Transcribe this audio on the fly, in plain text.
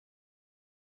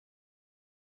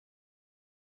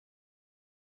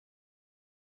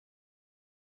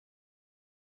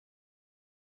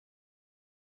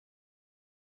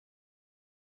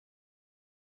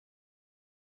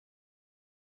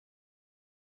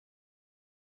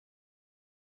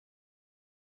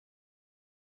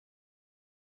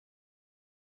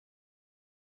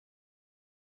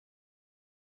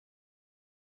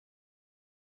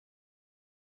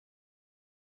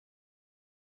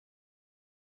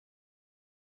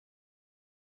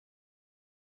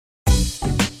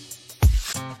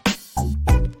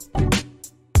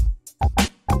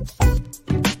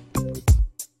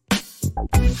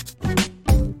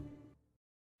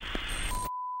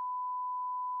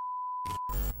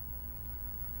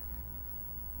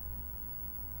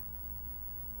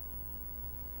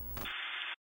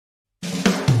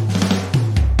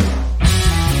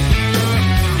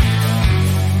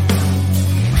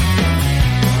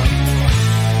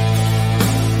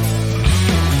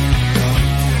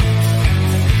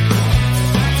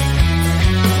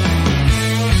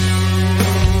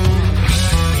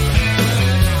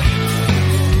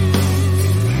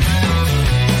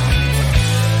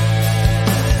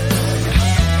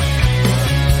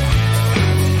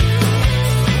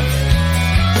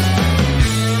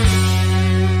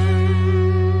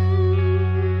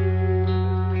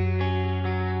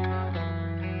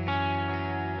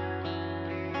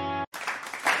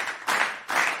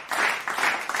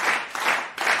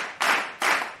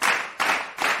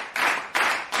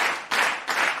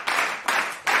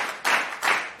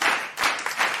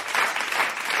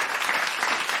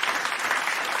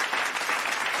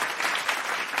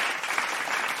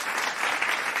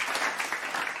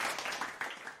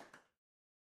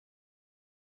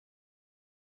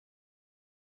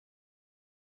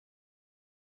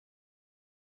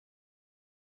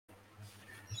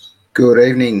Good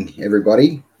evening,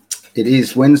 everybody. It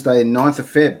is Wednesday, 9th of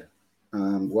Feb.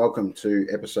 Welcome to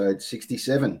episode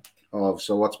 67 of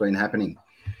So What's Been Happening.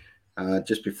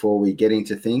 Just before we get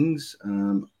into things,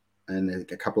 and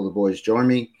a couple of the boys join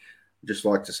me, I'd just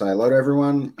like to say hello to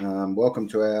everyone. Welcome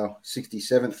to our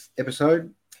 67th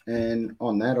episode. And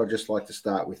on that, I'd just like to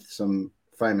start with some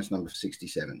famous number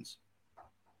 67s.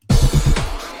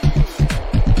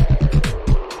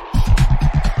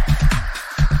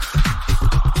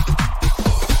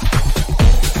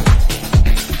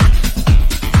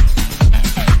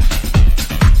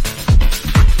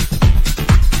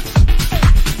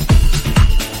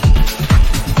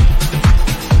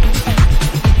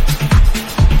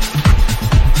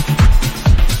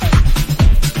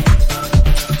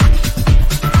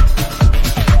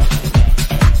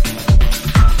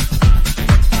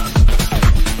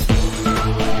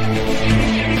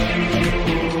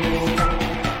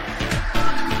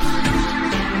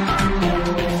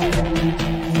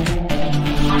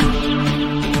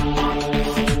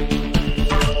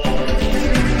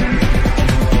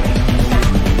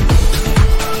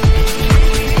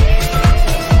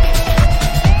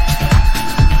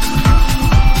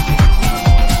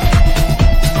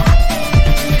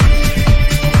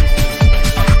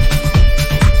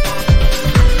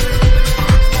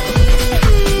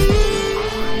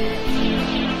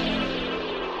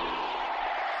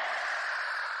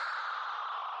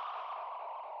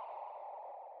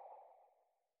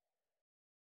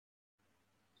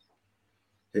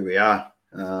 Here we are.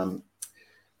 Some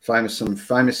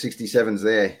famous 67s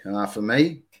there. For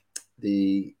me,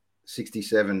 the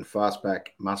 67 Fastback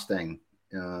Mustang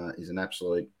is an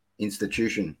absolute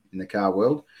institution in the car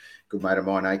world. Good mate of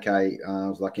mine, AK, I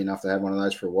was lucky enough to have one of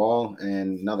those for a while.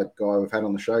 And another guy we've had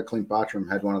on the show, Clint Bartram,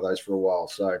 had one of those for a while.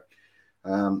 So,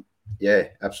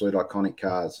 absolute iconic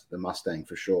cars, the Mustang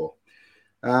for sure.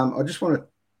 I just want to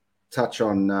touch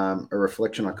on a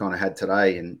reflection I kind of had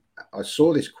today. And I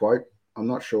saw this quote. I'm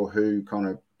not sure who kind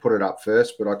of put it up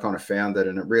first, but I kind of found it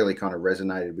and it really kind of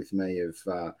resonated with me of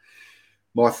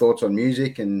my thoughts on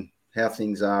music and how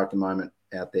things are at the moment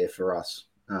out there for us,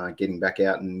 getting back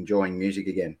out and enjoying music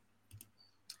again.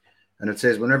 And it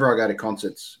says, whenever I go to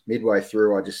concerts, midway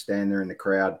through, I just stand there in the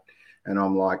crowd and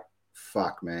I'm like,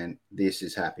 fuck, man, this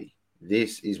is happy.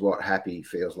 This is what happy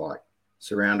feels like.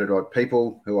 Surrounded by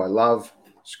people who I love,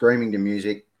 screaming to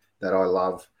music that I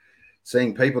love,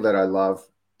 seeing people that I love.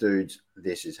 Dudes,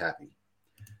 this is happy.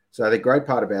 So the great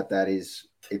part about that is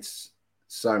it's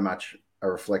so much a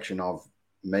reflection of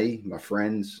me, my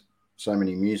friends, so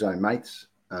many muso mates.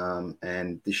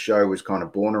 And this show was kind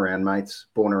of born around mates,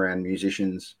 born around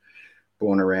musicians,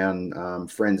 born around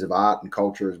friends of art and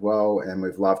culture as well. And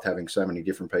we've loved having so many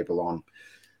different people on.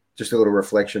 Just a little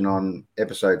reflection on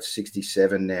episode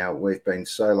 67 now. We've been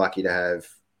so lucky to have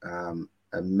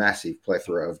a massive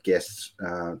plethora of guests,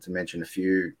 to mention a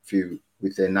few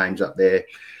with their names up there.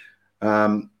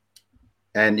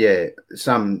 And yeah,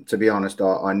 some, to be honest,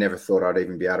 I never thought I'd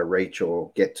even be able to reach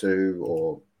or get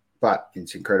to, but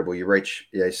it's incredible. You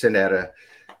send out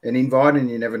an invite and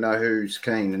you never know who's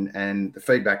keen. And the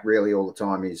feedback really all the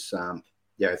time is,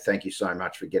 thank you so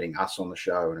much for getting us on the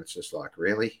show. And it's just like,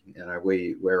 really,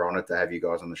 we're honored to have you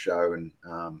guys on the show and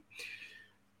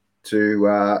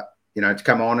to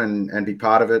come on and be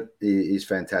part of it is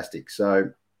fantastic. So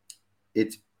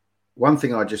it's one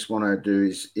thing I just want to do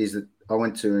is that I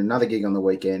went to another gig on the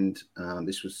weekend.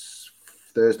 This was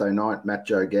Thursday night. Matt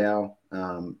Joe Gow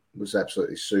was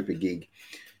absolutely super gig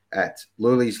at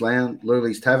Luli's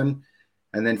Tavern.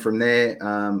 And then from there,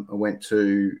 I went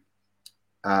to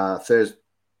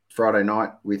Friday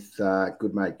night with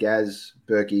good mate Gaz,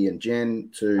 Berkey and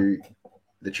Jen to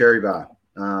the Cherry Bar.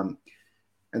 And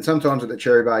sometimes at the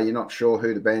Cherry Bar, you're not sure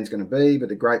who the band's going to be, but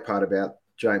the great part about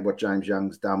what James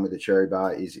Young's done with the Cherry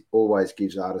Bar is it always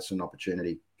gives artists an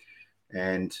opportunity.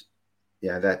 And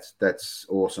yeah, that's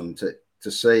awesome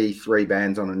to see three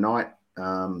bands on a night.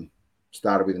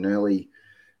 Started with an early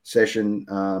session,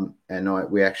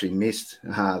 and we actually missed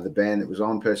the band that was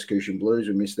on, Persecution Blues.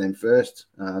 We missed them first,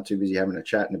 too busy having a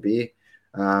chat and a beer.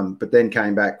 But then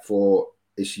came back for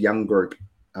this young group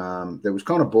that was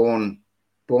kind of born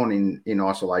in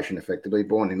isolation, effectively,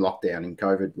 born in lockdown, in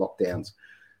COVID lockdowns.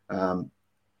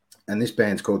 And this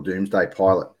band's called Doomsday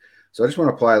Pilot. So I just want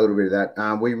to play a little bit of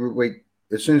that. We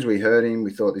as soon as we heard him,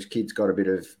 we thought this kid's got a bit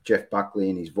of Jeff Buckley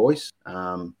in his voice,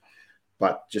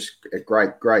 but just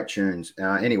great tunes.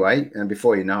 Anyway, and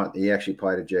before you know it, he actually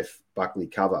played a Jeff Buckley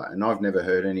cover, and I've never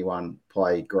heard anyone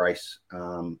play Grace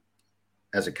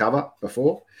as a cover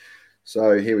before.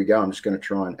 So here we go. I'm just going to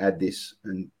try and add this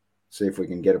and see if we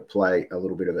can get a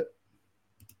little bit of it.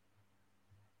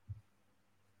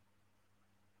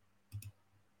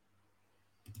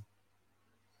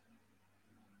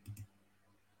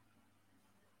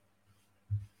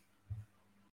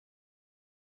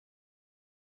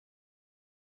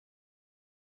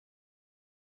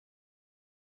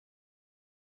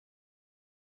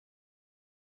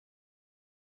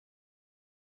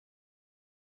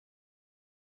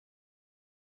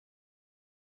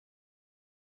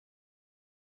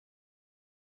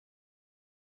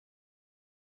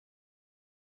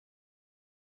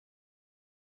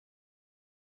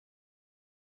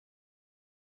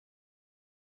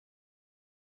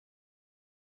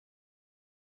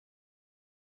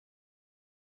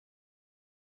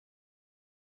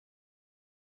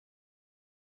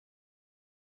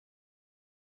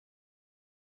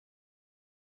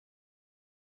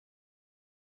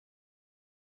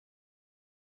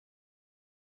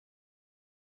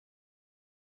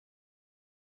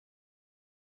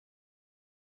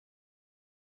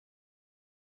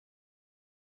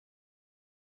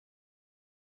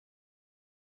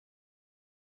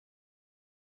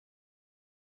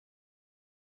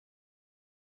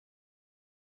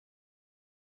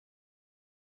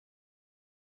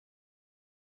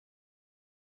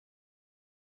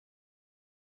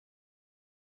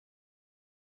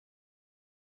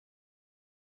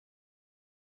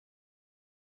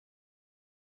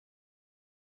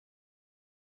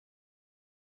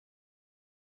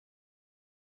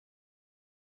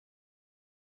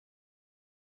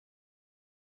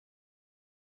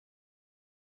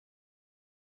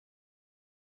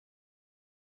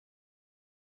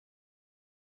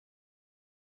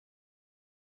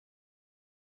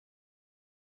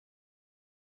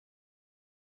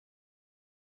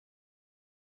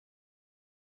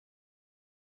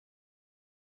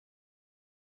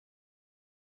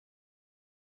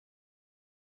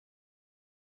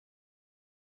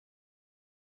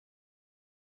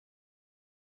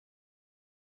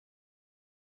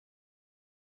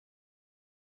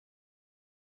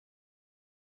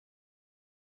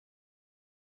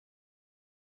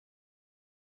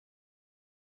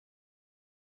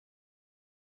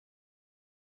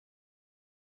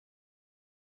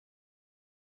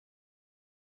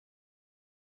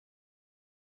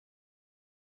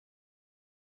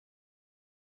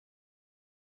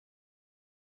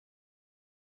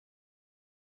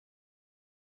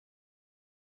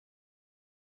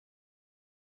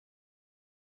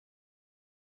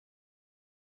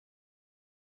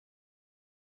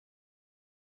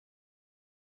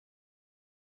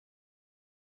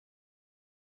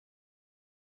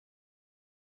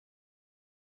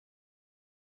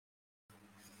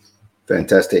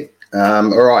 Fantastic.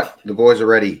 All right, the boys are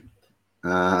ready.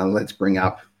 Let's bring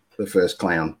up the first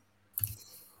clown.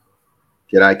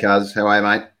 G'day, cuz. How are you,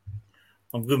 mate?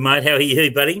 I'm good, mate. How are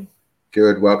you, buddy?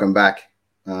 Good. Welcome back.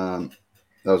 That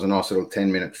was a nice little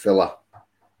 10-minute filler.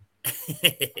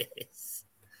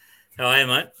 How are you,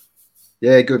 mate?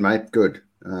 Yeah, good, mate. Good.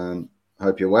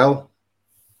 Hope you're well.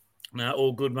 No,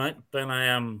 all good, mate.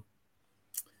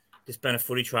 Just been a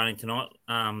footy training tonight.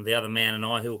 The other man and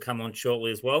I, who will come on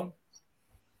shortly as well.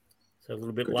 So a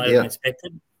little bit later than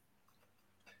expected.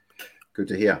 Good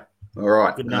to hear. All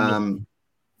right. Good numbers.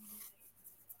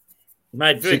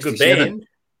 Mate, very 67. good band.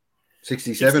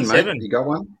 67, mate. You got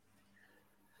one?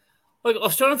 I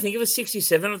was trying to think of a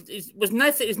 67. Is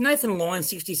Nathan Lyon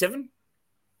 67?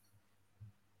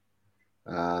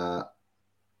 Don't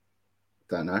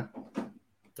know.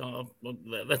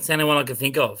 That's the only one I can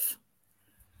think of.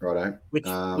 Righto.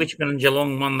 Richmond and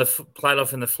Geelong played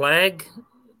off in the flag.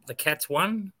 The Cats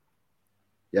won.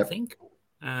 Yep. I think.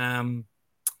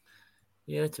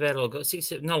 Yeah, that's about all I've got.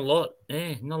 67. Not a lot.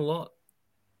 Yeah, not a lot.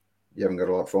 You haven't got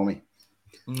a lot for me.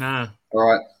 No.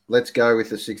 All right. Let's go with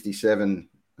the 67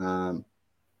 that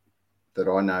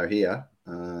I know here.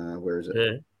 Where is it?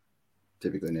 Yeah.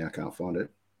 Typically now I can't find it.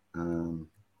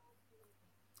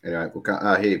 Anyway,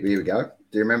 here we go.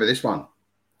 Do you remember this one?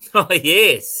 Oh,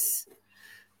 yes.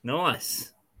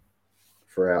 Nice.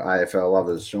 For our AFL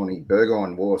lovers, Shawnee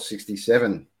Burgoyne wore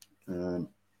 67 in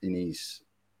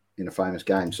a famous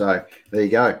game. So there you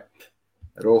go.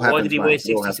 It all happens. Why did he wear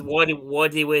 67? Why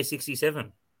did he wear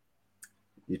 67?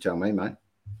 You tell me, mate.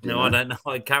 I don't know.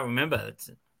 I can't remember.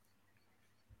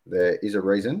 There is a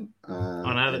reason. I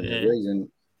know that. The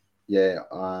reason,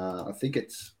 I think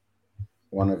it's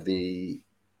one of the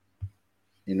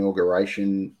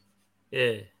inauguration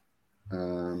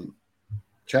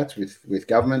chats with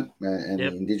government and the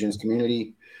Indigenous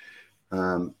community,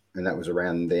 and that was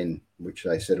around then, which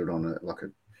they settled on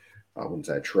I wouldn't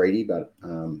say a treaty, but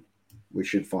we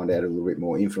should find out a little bit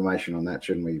more information on that,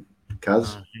 shouldn't we,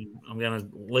 cuz? I'm going to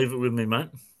leave it with me, mate.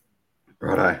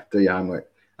 Righto, do your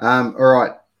homework. All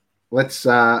right, let's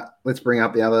bring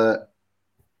up the other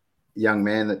young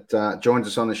man that joins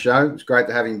us on the show. It's great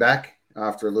to have him back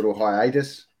after a little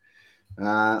hiatus.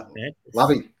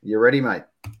 Lovey, you ready, mate?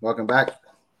 Welcome back.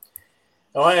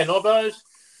 Oh, yeah, Nobbos.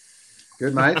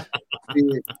 Good, mate.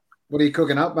 What are you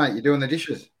cooking up, mate? You doing the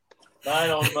dishes?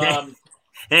 Mate, I'm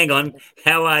hang on.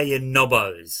 How are you,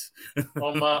 Nobbos?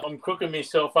 I'm cooking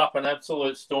myself up an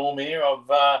absolute storm here.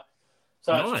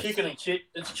 Nice.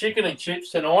 It's chicken and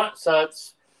chips tonight. So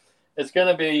it's going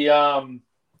to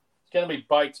be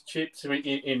baked chips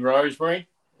in rosemary,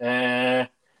 and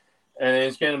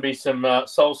there's going to be some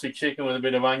salsa chicken with a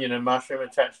bit of onion and mushroom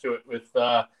attached to it with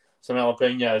some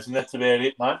jalapenos, and that's about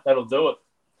it, mate. That'll do it.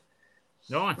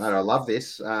 Nice. Mate, I love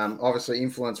this. Obviously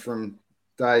influence from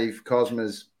Dave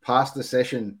Cosma's pasta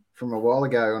session from a while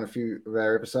ago on a few of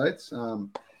our episodes.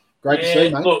 Great to see,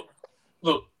 mate.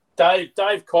 Look,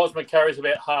 Dave Cosma carries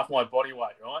about half my body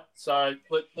weight, right? So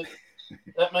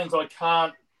that means I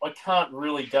can't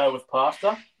really go with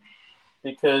pasta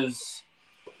because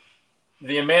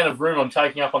the amount of room I'm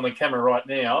taking up on the camera right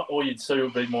now, all you'd see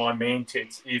would be my man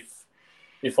tits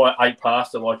if I ate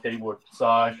pasta like he would.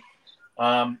 So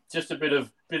just a bit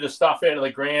of stuff out of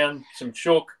the ground, some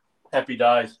chook, happy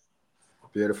days.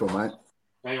 Beautiful, mate.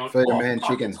 Hang on. Feed a man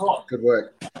chicken. Good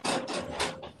work.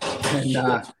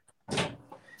 And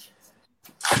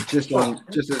just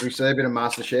as we say, a bit of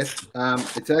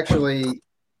MasterChef. It's actually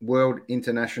World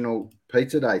International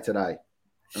Pizza Day today.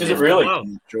 Is it really?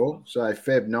 Sure. So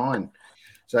Feb 9.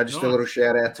 So just a little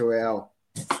shout out to our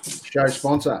show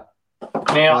sponsor,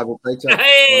 Global Pizza, one of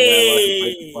our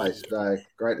local pizza place. So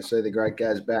great to see the great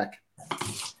guys back.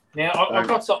 Now I've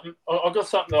got something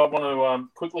that I want to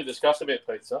quickly discuss about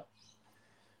pizza.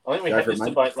 I think we had this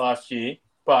debate last year,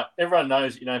 but everyone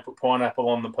knows that you don't put pineapple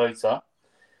on the pizza.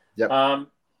 Yep.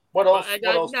 What else?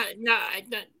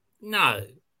 No.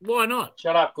 Why not?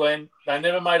 Shut up, Glenn. They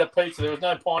never made a pizza. There was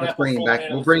no pineapple. Let's bring him back.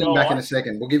 We'll bring him back in a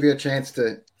second. We'll give you a chance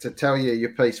to tell you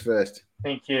your piece first.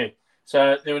 Thank you.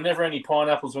 So there were never any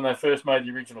pineapples when they first made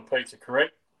the original pizza,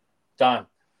 correct? Done.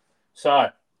 So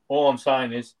all I'm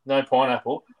saying is no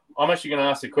pineapple. I'm actually going to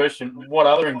ask the question, what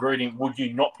other ingredient would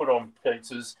you not put on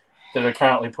pizzas that are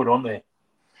currently put on there?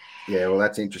 Yeah, well,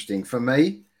 that's interesting. For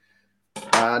me,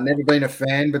 never been a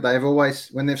fan, but they've always,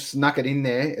 when they've snuck it in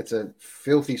there, it's a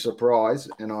filthy surprise,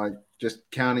 and I just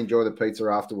can't enjoy the pizza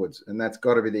afterwards, and that's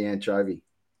got to be the anchovy.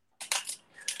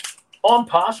 I'm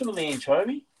partial to the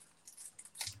anchovy.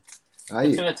 Are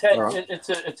you?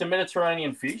 It's a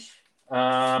Mediterranean fish.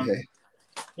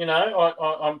 You know,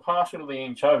 I'm partial to the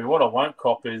anchovy. What I won't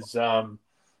cop is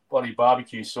bloody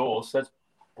barbecue sauce. That's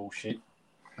bullshit.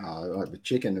 Oh, the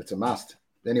chicken, it's a must.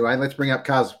 Anyway, let's bring up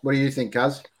Cuz. What do you think,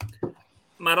 Cuz?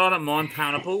 Mate, I don't mind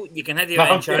pineapple. You can have your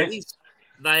anchovies.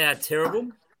 They are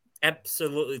terrible.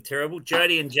 Absolutely terrible.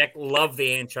 Jody and Jack love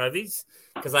the anchovies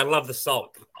because they love the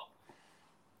salt.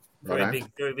 Very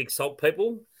big salt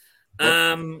people.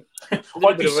 I'd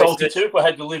be salty too if I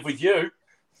had to live with you.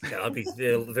 Yeah, I'd be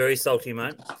very salty,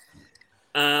 mate.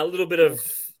 A little bit of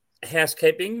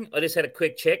housekeeping. I just had a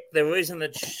quick check. The reason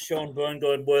that Sean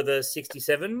Burgoyne were the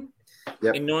 67, in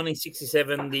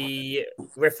 1967, the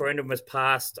referendum was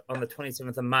passed on the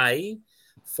 27th of May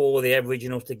for the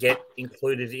Aboriginals to get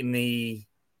included in the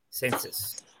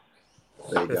census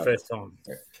for the first time.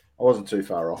 Yeah. I wasn't too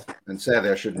far off. And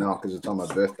sadly, I should know because it's on my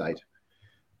birth date.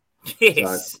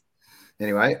 Yes. So,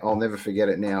 anyway, I'll never forget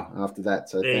it now after that.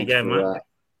 So there you go, mate.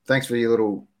 Thanks for your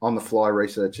little on-the-fly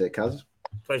research there, Cuz.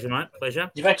 Pleasure, mate. Pleasure.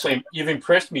 You've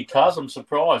impressed me, Cuz. I'm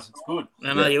surprised. It's good.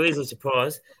 I know you're easily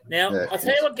surprised. Now, I'll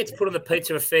tell you what gets put on the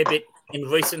pizza a fair bit in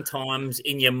recent times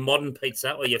in your modern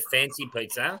pizza or your fancy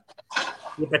pizza,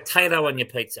 your potato on your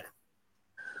pizza.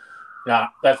 Nah,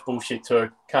 that's bullshit too.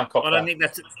 Can't cop I don't think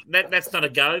that's not a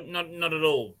go. Not at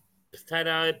all.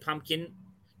 Potato, pumpkin,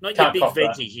 not your big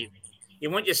veggies. You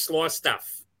want your sliced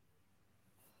stuff.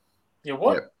 Your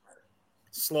what? Yep.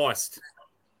 Sliced.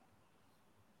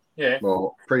 Yeah.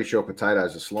 Well, pretty sure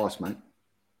potatoes are sliced, mate.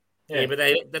 Yeah, but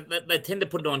they tend to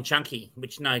put it on chunky,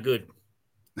 which no good.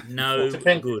 No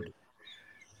good.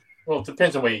 Well, it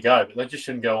depends on where you go, but they just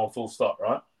shouldn't go on full stop,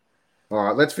 right? All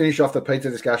right, let's finish off the pizza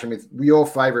discussion with your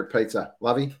favourite pizza,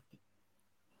 Lovey.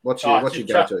 What's your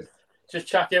go-to? Just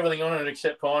chuck everything on it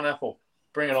except pineapple.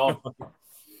 Bring it on.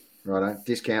 Righto.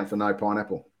 Discount for no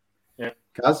pineapple. Yeah.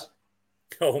 Cuz?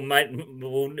 Oh, mate,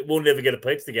 we'll never get a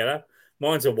pizza together.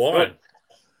 Mine's a wine.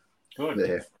 Good.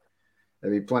 Yeah.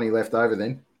 There'll be plenty left over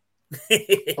then.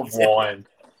 Hawaiian.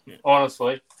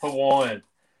 Honestly, Hawaiian.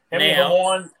 How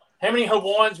many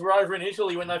Hawaiians were over in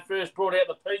Italy when they first brought out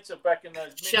the pizza back in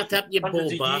those Shut up, you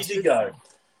bull years ago?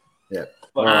 Yeah.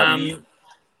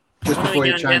 Just before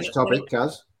you change topic,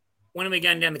 Cuz. When are we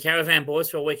going down the caravan,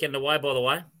 boys, for a weekend away, by the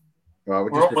way? Right,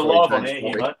 we're live on air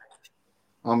here, mate.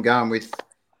 I'm going with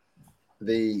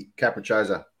the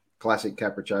Capricciosa, classic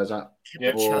Capricciosa.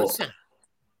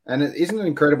 And isn't it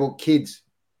incredible? Kids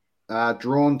are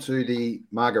drawn to the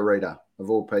margarita of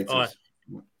all pizzas.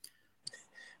 Oh.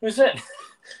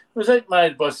 Was that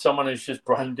made by someone who's just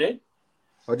brain dead?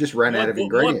 I just ran out of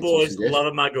ingredients. My boys love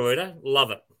a margarita.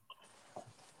 Love it.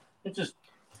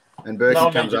 And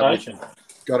Berkey comes up with,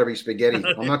 got to be spaghetti.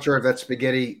 I'm not sure if that's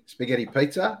spaghetti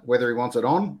pizza, whether he wants it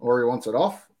on or he wants it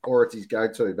off, or it's his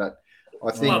go-to. But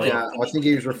I think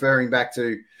he was referring back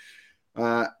to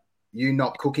you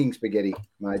not cooking spaghetti,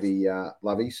 maybe,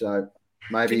 Lovey. So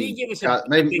maybe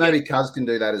Cuz can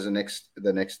do that as the next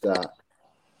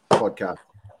podcast.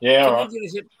 Yeah, all right. Can you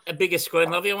give us a bigger screen,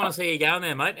 Lovey? I want to see you going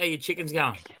there, mate. How your chicken's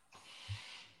going?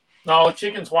 No, the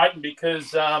chicken's waiting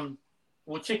because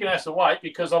chicken has to wait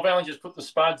because I've only just put the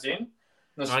spuds in. And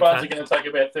the spuds are going to take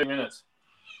about 30 minutes.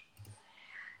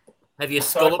 Have you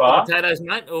scalloped the potatoes,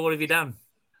 mate, or what have you done?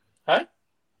 Hey?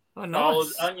 Oh,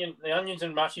 nice. The onions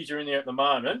and mushies are in there at the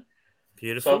moment.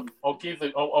 Beautiful. So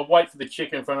I'll wait for the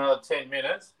chicken for another 10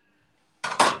 minutes,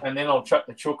 and then I'll chuck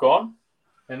the chook on,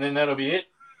 and then that'll be it.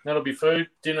 That'll be food.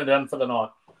 Dinner done for the night.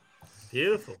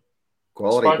 Beautiful.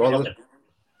 Quality. By the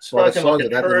size of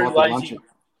that, there might be lunch.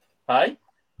 Hey?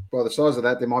 By the size of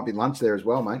that, there might be lunch there as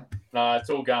well, mate. No,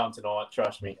 it's all going tonight.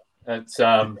 Trust me. It's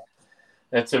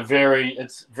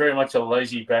very much a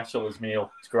lazy bachelor's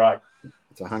meal. It's great.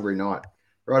 It's a hungry night.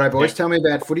 Righto, boys. Tell me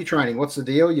about footy training. What's the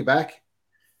deal? You back?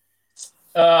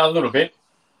 A little bit.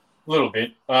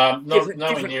 Nowhere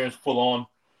near as full on.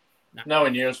 No.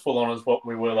 Nowhere near as full on as what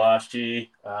we were last year.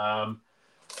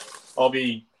 I'll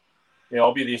be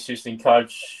the assistant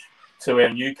coach to our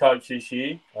new coach this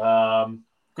year.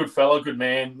 Good fellow, good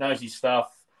man, knows his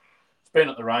stuff. He's been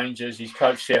at the Rangers. He's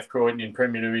coached South Croydon in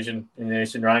Premier Division in the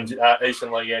Eastern League out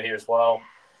here as well.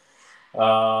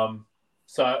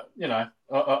 So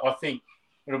I think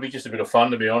it'll be just a bit of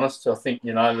fun, to be honest. I think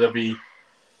there'll be.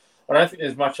 I don't think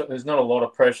there's not a lot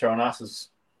of pressure on us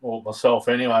myself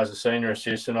anyway as a senior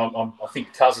assistant. I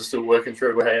think Cuz is still working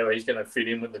through how he's going to fit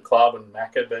in with the club and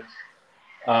Macca, but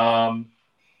I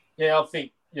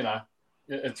think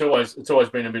it's always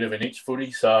been a bit of an itch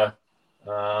footy, so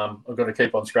I've got to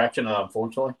keep on scratching it,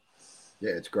 unfortunately.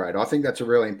 Yeah, it's great. I think that's a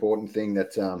really important thing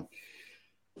that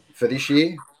for this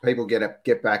year, people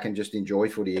get back and just enjoy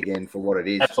footy again for what it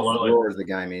is. Absolutely. As raw as the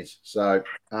game is. So,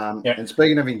 And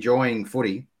speaking of enjoying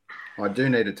footy, I do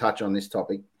need to touch on this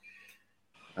topic.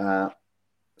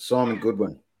 Simon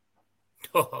Goodwin.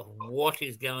 Oh, what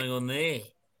is going on there?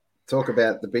 Talk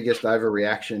about the biggest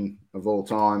overreaction of all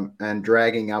time and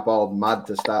dragging up old mud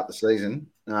to start the season.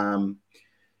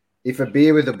 If a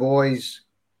beer with the boys,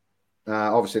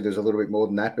 obviously there's a little bit more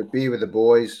than that, but beer with the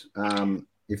boys,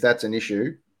 if that's an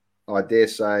issue, I dare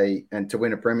say, and to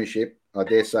win a premiership, I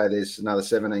dare say there's another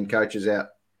 17 coaches out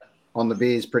on the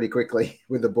beers pretty quickly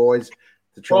with the boys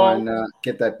to try and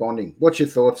get that bonding. What's your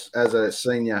thoughts as a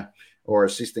senior or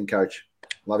assistant coach,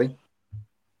 Lovey?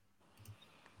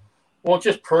 Well, it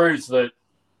just proves that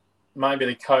maybe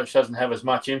the coach doesn't have as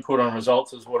much input on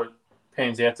results as what it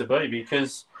pans out to be,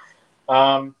 because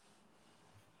now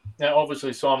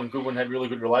obviously Simon Goodwin had really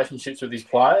good relationships with his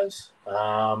players,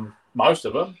 most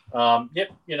of them.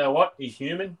 Yep, you know what? He's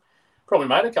human. Probably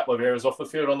made a couple of errors off the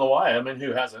field on the way. I mean,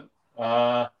 who hasn't?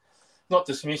 Not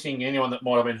dismissing anyone that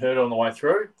might have been hurt on the way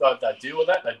through. They deal with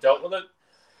that. They dealt with it.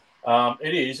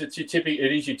 It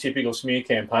is your typical smear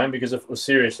campaign, because if it was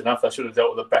serious enough, they should have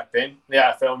dealt with it back then. The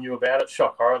AFL knew about it.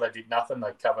 Shock horror. They did nothing.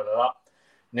 They covered it up.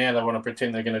 Now they want to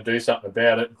pretend they're going to do something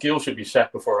about it. Gill should be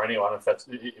sacked before anyone, if that's,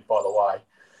 by the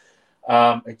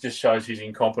way. It just shows his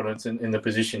incompetence in the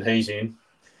position he's in.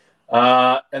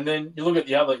 And then you look at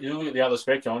the other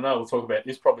spectrum. I know we'll talk about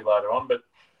this probably later on, but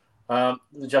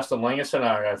the Justin Langer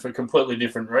scenario for completely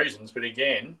different reasons. But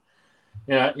again,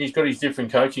 you know, he's got his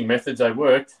different coaching methods. They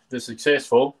worked. They're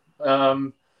successful.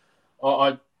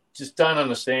 I just don't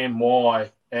understand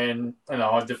why. And, you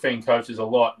know, I defend coaches a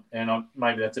lot, and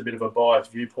maybe that's a bit of a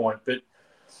biased viewpoint, but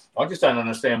I just don't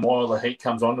understand why the heat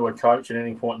comes onto a coach at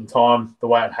any point in time the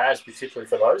way it has, particularly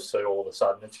for those two all of a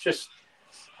sudden. It's just,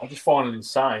 I just find it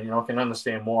insane. You know, I can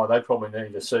understand why they probably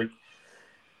need to seek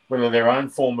whether their own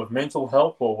form of mental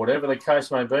help or whatever the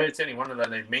case may be. It's anyone that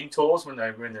they need mentors when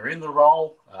they're in the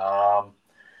role.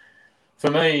 For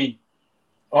me,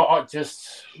 I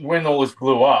just, when all this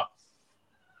blew up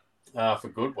for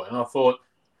Goodwin, I thought,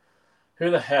 who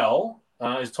the hell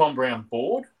is Tom Brown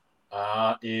bored?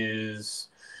 Is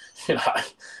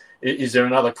there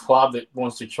another club that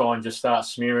wants to try and just start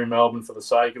smearing Melbourne for the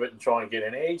sake of it and trying to get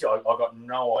an edge? I got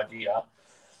no idea.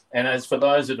 And as for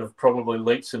those that have probably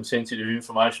leaked some sensitive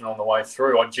information on the way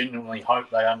through, I genuinely hope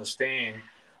they understand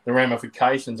the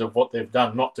ramifications of what they've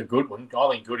done, not to Goodwin. I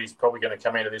think Goody's probably going to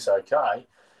come out of this okay.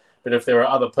 But if there are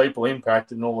other people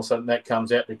impacted and all of a sudden that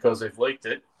comes out because they've leaked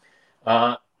it,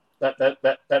 that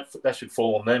should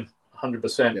fall on them,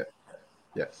 100%.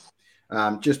 Yeah.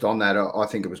 Just on that, I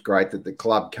think it was great that the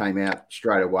club came out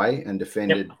straight away and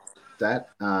defended that.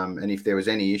 And if there was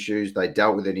any issues, they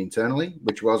dealt with it internally,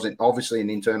 which wasn't obviously an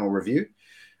internal review,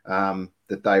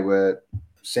 that they were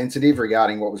sensitive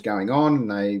regarding what was going on.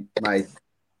 And they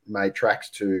made tracks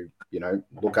to, you know,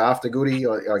 look after Goody,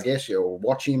 I guess, or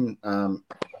watch him,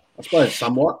 I suppose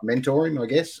somewhat mentor him, I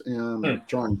guess,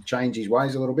 try and change his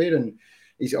ways a little bit. And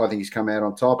I think he's come out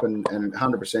on top and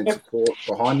 100% support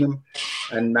behind them.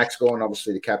 And Max Gawn,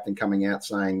 obviously the captain, coming out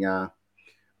saying, I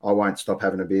won't stop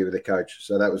having a beer with the coach.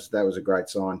 So that was a great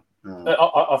sign.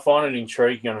 I find it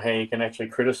intriguing on how you can actually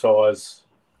criticise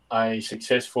a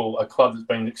club that's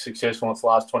been successful in its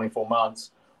last 24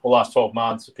 months or last 12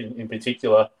 months in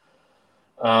particular.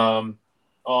 I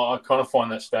kind of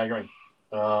find that staggering.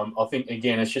 I think,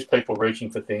 again, it's just people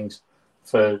reaching for things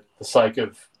for the sake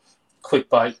of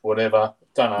clickbait, whatever.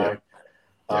 Don't know.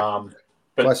 Yeah.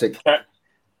 But classic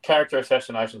character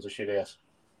assassinations are shit ass.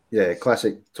 Yeah,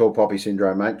 classic tall poppy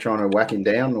syndrome, mate. Trying to whack him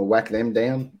down or whack them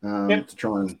down to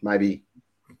try and maybe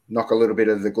knock a little bit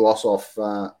of the gloss off,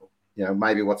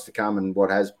 maybe what's to come and what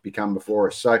has become before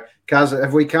us. So, Kaz,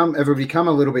 have we become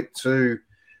a little bit too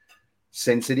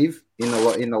sensitive in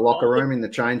the locker room, in the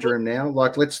change room now?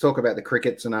 Like, let's talk about the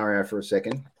cricket scenario for a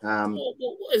second.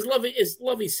 As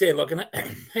Lovey said, like,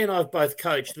 he and I have both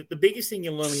coached. The biggest thing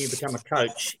you learn when you become a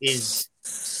coach is,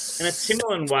 and it's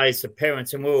similar in ways to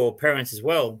parents, and we're all parents as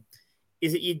well,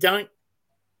 is that you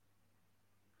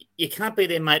can't be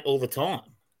their mate all the time.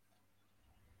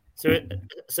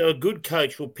 So a good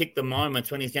coach will pick the moments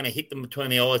when he's going to hit them between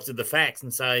the eyes of the facts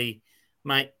and say,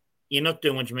 mate, you're not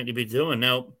doing what you're meant to be doing.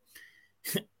 Now,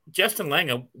 Justin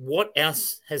Langer, what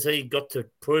else has he got to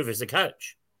prove as a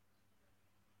coach?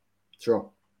 Sure.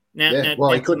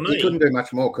 He couldn't do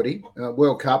much more, could he?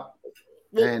 World Cup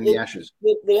and the Ashes.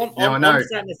 I'm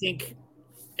starting to think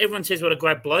everyone says what a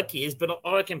great bloke he is, but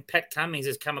I reckon Pat Cummings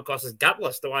has come across as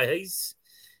gutless the way he's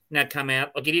now come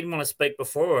out. Like, he didn't want to speak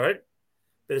before it,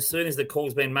 but as soon as the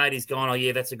call's been made, he's gone, oh,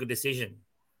 yeah, that's a good decision.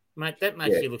 Mate, that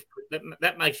makes you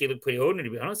look pretty ordinary,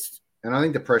 to be honest. And I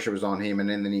think the pressure was on him, and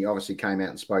then he obviously came out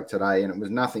and spoke today, and it was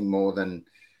nothing more than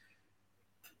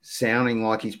sounding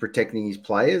like he's protecting his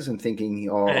players and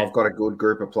thinking, I've got a good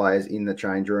group of players in the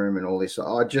change room and all this.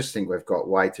 I just think we've got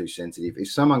way too sensitive.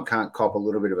 If someone can't cop a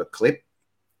little bit of a clip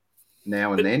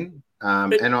now and then,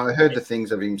 and I heard the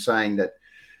things of him saying that,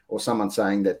 or someone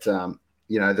saying that,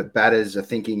 the batters are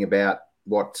thinking about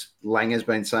what Langer's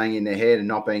been saying in their head and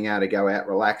not being able to go out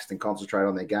relaxed and concentrate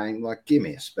on their game. Like, give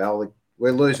me a spell. Like,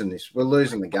 we're losing this. We're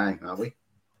losing the game, aren't we?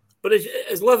 But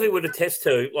as Lovely would attest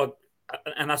to, like,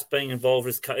 and us being involved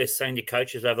as senior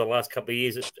coaches over the last couple of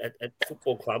years at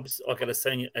football clubs, like at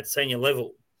senior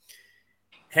level,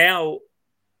 how,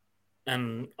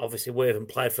 and obviously we haven't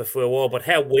played for a while, but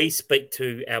how we speak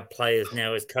to our players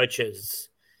now as coaches,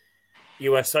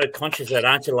 you are so conscious of that,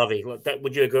 aren't you, Lovey? Like that,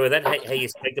 would you agree with that? How you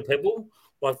speak to people,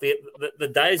 like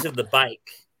the days of the bake.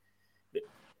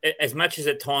 As much as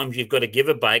at times you've got to give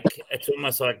a bake, it's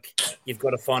almost like you've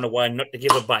got to find a way not to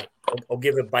give a bake, or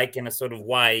give a bake in a sort of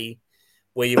way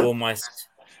where you're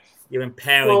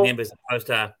empowering them as opposed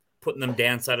to putting them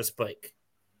down, so to speak.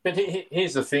 But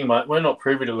here's the thing, mate. We're not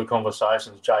privy to the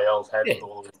conversations JL's had with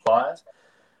all of his players.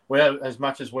 As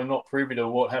much as we're not privy to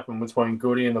what happened between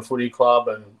Goody and the footy club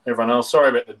and everyone else. Sorry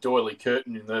about the doily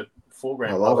curtain in the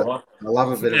foreground. I love it. I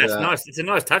love a bit of that. It's nice. It's a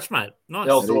nice touch, mate. Nice.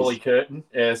 The old doily curtain.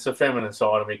 Yeah, it's the feminine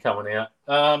side of me coming out.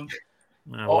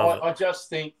 I just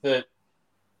think that,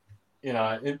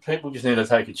 people just need to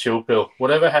take a chill pill.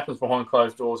 Whatever happens behind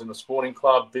closed doors in the sporting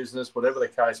club, business, whatever the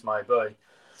case may be,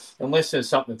 unless there's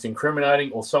something that's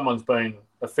incriminating or someone's been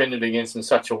offended against in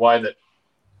such a way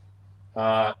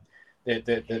that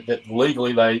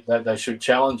legally they should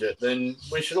challenge it, then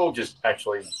we should all just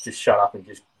shut up and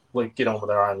just get on with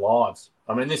our own lives.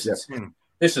 I mean, this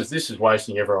is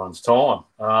wasting everyone's time.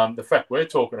 The fact we're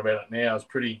talking about it now is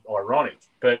pretty ironic,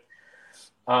 but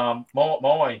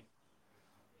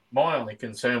my only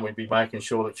concern would be making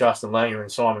sure that Justin Langer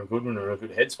and Simon Goodwin are in a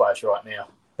good headspace right now.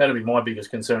 That'd be my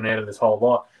biggest concern out of this whole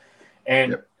lot.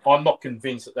 And I'm not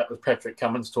convinced that was Patrick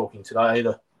Cummins talking today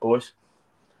either, boys.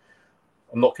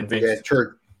 I'm not convinced. Yeah,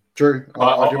 true.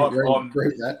 I do agree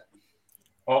with that.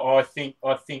 I think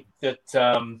that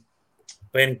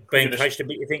being coached a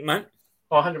bit, you think, mate?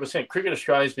 100%. Cricket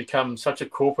Australia's become such a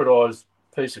corporatised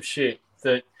piece of shit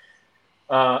that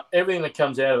everything that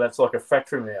comes out of that's like a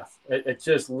factory mouth. It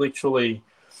just literally,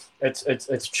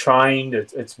 it's trained.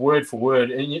 It's word for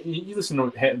word. And you listen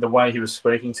to the way he was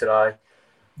speaking today,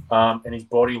 and his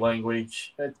body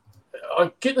language.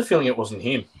 I get the feeling it wasn't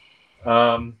him.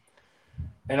 And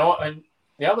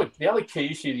the other key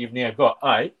issue that you've now got, who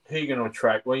are you going to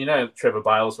attract? Well, that Trevor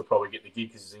Bayliss will probably get the gig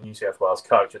because he's a New South Wales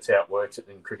coach. That's how it works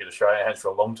in Cricket Australia. It has for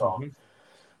a long time. Mm-hmm.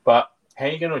 But how are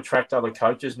you going to attract other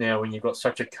coaches now when you've got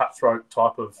such a cutthroat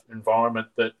type of environment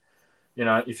that,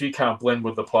 if you can't blend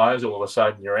with the players, all of a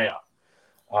sudden you're out.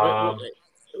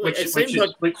 Which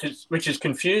is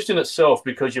confused in itself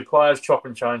because your players chop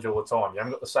and change all the time. You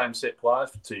haven't got the same set players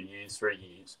for 2 years, 3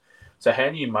 years. So how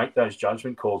do you make those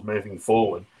judgment calls moving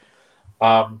forward?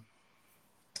 I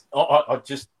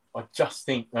just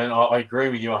think, and I agree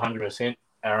with you 100%,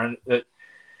 Aaron, that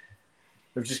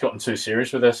we've just gotten too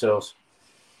serious with ourselves.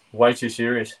 Way too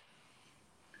serious.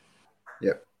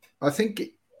 Yeah. I think,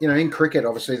 in cricket,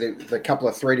 obviously, the couple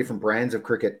of 3 different brands of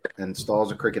cricket and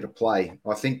styles of cricket to play,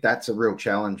 I think that's a real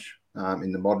challenge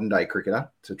in the modern day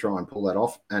cricketer to try and pull that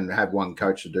off and have one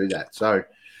coach to do that. So,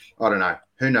 I don't know.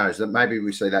 Who knows? That maybe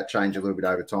we see that change a little bit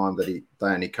over time, that they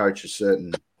only coach a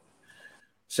certain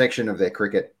section of their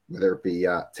cricket, whether it be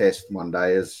Test,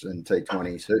 one-dayers and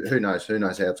T20s. Who knows? Who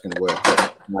knows how it's going to work?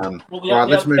 But, all right,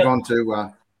 let's move on to...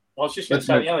 I was just going to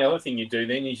say, the only other thing you do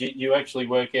then is you actually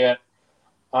work out...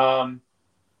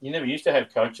 you never used to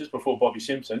have coaches before Bobby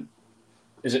Simpson.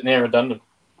 Is it now redundant?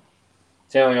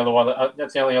 That's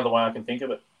the only other way I can think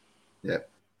of it. Yeah.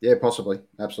 Yeah, possibly.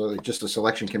 Absolutely. Just a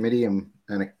selection committee and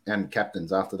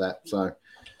captains after that. So,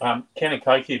 Ken and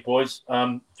Coke here, boys. Do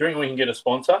you reckon we can get a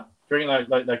sponsor? Do you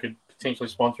reckon they could potentially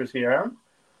sponsor us here, Aaron?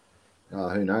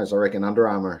 Who knows? I reckon Under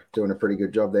Armour doing a pretty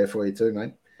good job there for you too,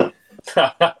 mate.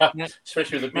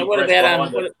 Especially with the big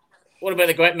what about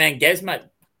the great man Gaz, mate?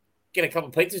 Get a couple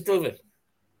of pizzas delivered.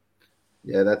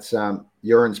 Yeah, that's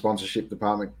you're in sponsorship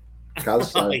department,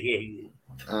 cuz. So,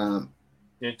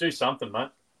 do something, mate.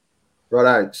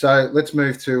 Righto. So let's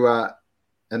move to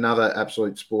another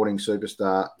absolute sporting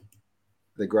superstar,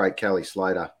 the great Kelly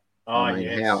Slater.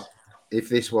 Yes. If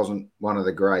this wasn't one of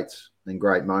the greats and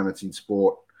great moments in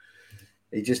sport,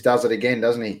 he just does it again,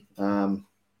 doesn't he?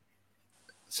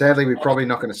 Sadly, we're probably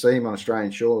not going to see him on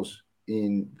Australian shores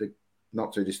in the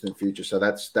not too distant future. So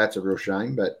that's a real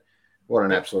shame. But what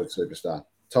an absolute superstar,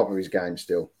 top of his game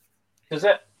still. Because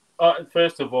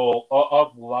first of all,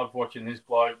 I've loved watching this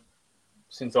bloke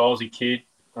since I was a kid.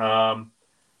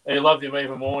 He loved him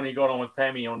even more when he got on with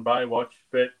Pammy on Baywatch.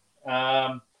 But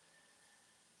I've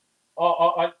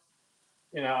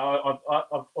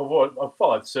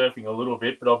followed surfing a little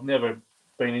bit, but I've never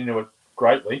been into it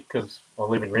greatly because I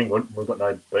live in Ringwood. We've got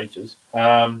no beaches.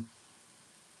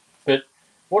 But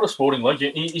what a sporting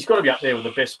legend. He's got to be up there with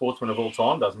the best sportsman of all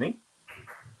time, doesn't he?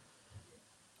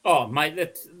 Oh, mate,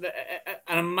 that's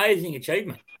an amazing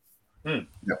achievement. Yep.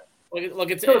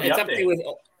 Like it's up there with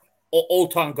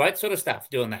all-time great sort of stuff,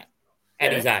 doing that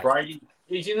at his age. Brady,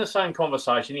 he's in the same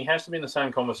conversation. He has to be in the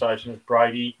same conversation as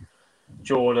Brady,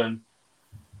 Jordan,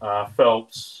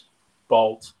 Phelps,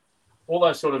 Bolt, all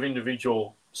those sort of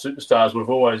individual superstars we've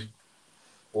always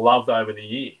loved over the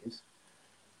years.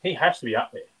 He has to be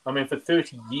up there. I mean, for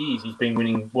 30 years, he's been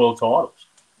winning world titles,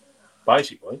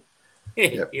 basically.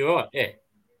 Yeah, you're right, yeah.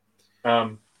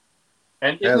 And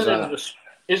doesn't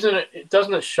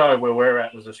it show where we're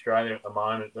at as Australia at the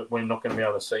moment that we're not going to be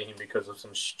able to see him because of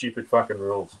some stupid fucking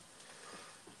rules?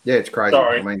 Yeah, it's crazy.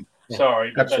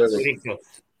 Sorry, absolutely.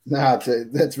 No,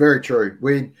 that's very true.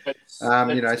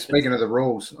 Speaking of the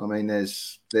rules, I mean,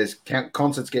 there's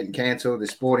concerts getting cancelled, there's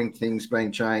sporting things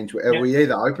being changed. We're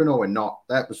either open or we're not.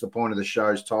 That was the point of the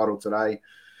show's title today.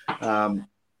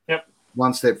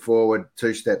 One step forward,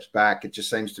 two steps back. It just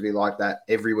seems to be like that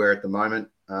everywhere at the moment.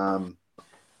 I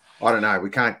don't know.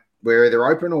 We're either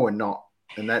open or we're not,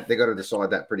 and that they got to decide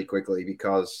that pretty quickly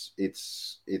because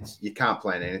it's you can't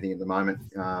plan anything at the moment.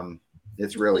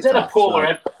 It's really tough.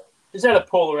 Is that a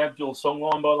Paula Abdul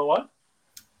songline, by the way?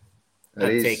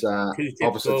 It is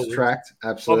Opposites Attract.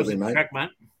 Absolutely, mate. Track, mate.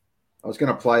 I was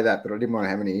going to play that, but I didn't want to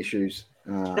have any issues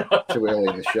too early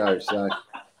in the show. So,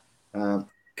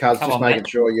 Cuz, just making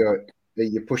sure you're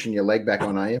pushing your leg back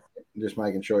on, are you? Just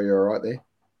making sure you're all right there.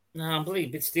 No, I'm a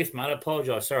bit stiff, mate. I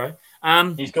apologise. Sorry.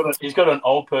 He's got an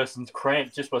old person's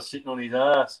cramp just by sitting on his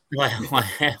ass.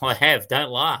 I have.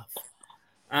 Don't laugh.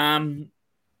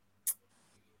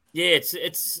 Yeah,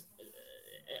 it's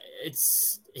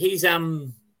his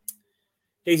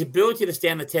ability to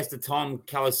stand the test of time.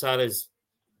 Calisada's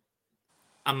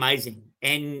amazing,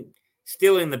 and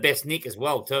still in the best nick as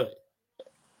well too.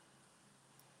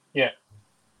 Yeah.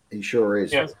 He sure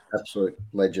is. Yeah. Absolute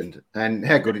legend. And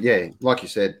how good, like you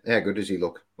said, how good does he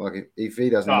look? Like, if he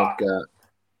doesn't look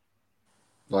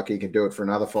like he can do it for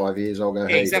another 5 years, I'll go.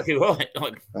 Yeah, exactly right.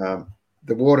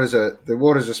 The water's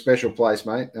a special place,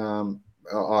 mate. There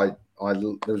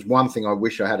was one thing I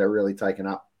wish I had really taken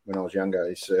up when I was younger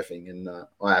is surfing, and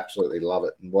I absolutely love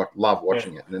it and love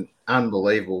watching it. And an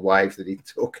unbelievable wave that he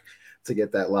took to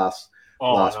get that last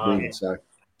win. Yeah. So.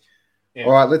 Yeah.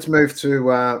 All right, let's move to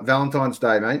Valentine's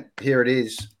Day, mate. Here it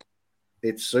is.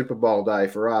 It's Super Bowl day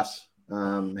for us.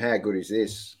 How good is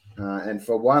this? And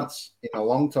for once in a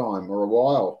long time or a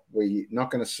while, we're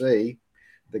not going to see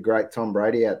the great Tom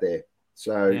Brady out there.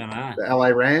 So the LA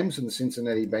Rams and the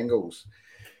Cincinnati Bengals.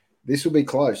 This will be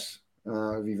close.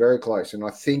 It'll be very close. And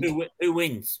I think... Who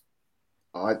wins?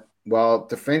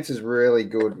 Defense is really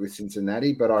good with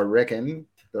Cincinnati, but I reckon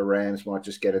the Rams might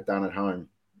just get it done at home.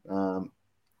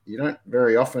 You don't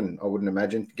very often, I wouldn't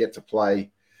imagine, get to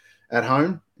play at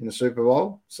home in the Super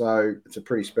Bowl. So it's a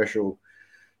pretty special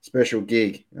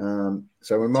gig.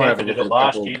 So we might have a look at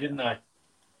last year, didn't they?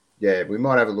 Yeah, we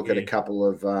might have a look at a couple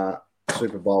of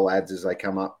Super Bowl ads as they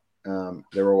come up.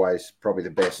 They're always probably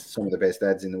some of the best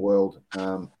ads in the world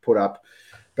put up.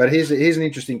 But here's an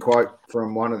interesting quote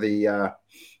from one of the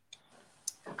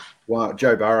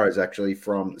Joe Burrows, actually,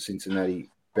 from the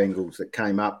Cincinnati Bengals that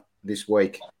came up this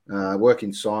week. Work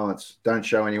in silence. Don't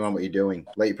show anyone what you're doing.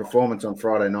 Let your performance on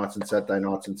Friday nights and Saturday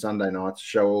nights and Sunday nights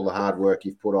show all the hard work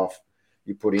you put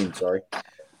in.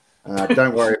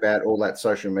 Don't worry about all that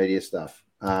social media stuff.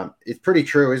 It's pretty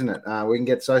true, isn't it? We can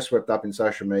get so swept up in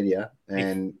social media,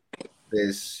 and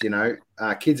there's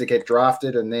kids that get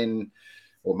drafted and then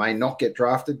or may not get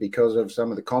drafted because of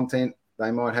some of the content they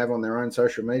might have on their own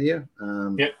social media.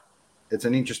 It's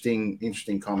an interesting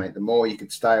comment. The more you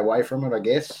could stay away from it, I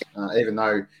guess, even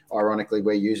though, ironically,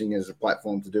 we're using it as a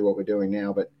platform to do what we're doing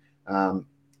now. But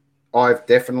I've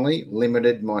definitely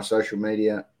limited my social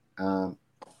media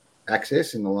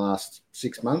access in the last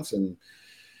 6 months. And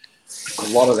a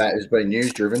lot of that has been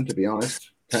news-driven, to be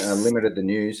honest. Limited the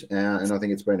news, and I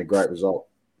think it's been a great result.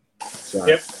 So,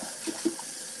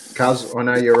 Cuz, I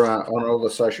know you're on all the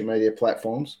social media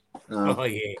platforms. Oh,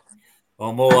 yeah.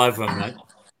 I'm all over them, mate.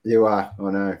 You are,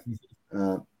 I know.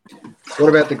 What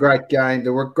about the great game?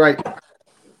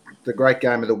 The great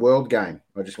game of the world game.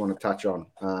 I just want to touch on,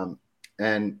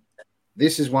 and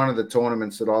this is one of the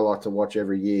tournaments that I like to watch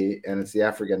every year, and it's the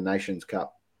African Nations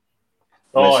Cup.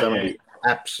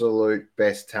 absolute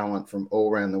best talent from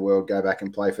all around the world go back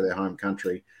and play for their home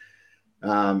country.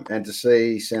 And to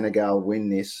see Senegal win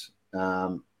this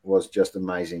was just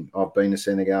amazing. I've been to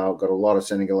Senegal, got a lot of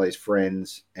Senegalese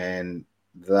friends, and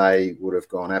they would have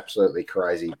gone absolutely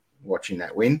crazy watching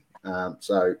that win.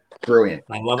 So brilliant.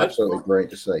 I love absolutely it.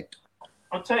 Brilliant to see.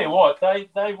 I'll tell you what, they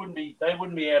wouldn't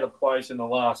be out of place in the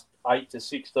last 8 to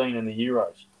 16 in the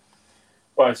Euros.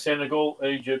 Both Senegal,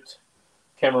 Egypt,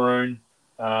 Cameroon,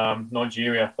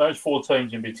 Nigeria, those 4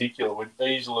 teams in particular would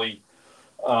easily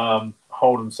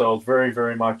hold themselves very,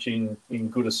 very much in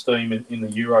good esteem in the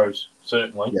Euros,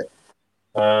 certainly.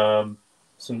 Yeah.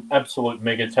 Some absolute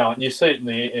mega talent. You see it in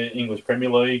the English Premier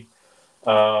League,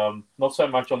 not so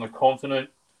much on the continent.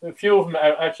 A few of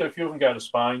them go to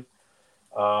Spain.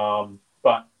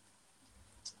 But,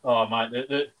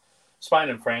 mate, Spain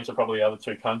and France are probably the other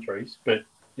 2 countries. But,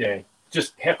 yeah,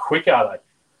 just how quick are they?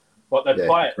 Like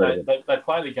they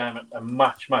play the game at a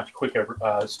much, much quicker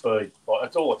speed. Like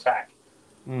it's all attack.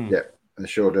 Yeah, they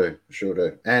sure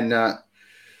do. And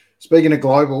speaking of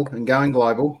global and going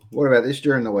global, what about this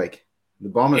during the week? The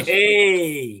Bombers.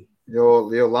 Hey,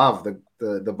 you'll love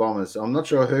the Bombers. I'm not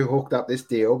sure who hooked up this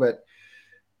deal, but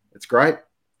it's great.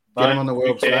 Get them on the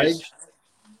world stage.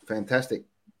 Fantastic.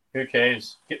 Who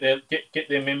cares? Get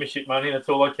their membership money. That's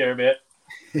all I care about.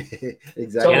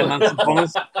 Exactly.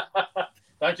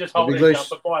 Don't just hold their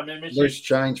jumper, buy a membership. Loose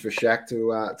change for Shaq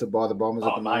to buy the Bombers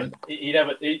at the moment. He'd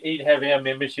have our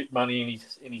membership money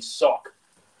in his sock.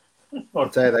 I'll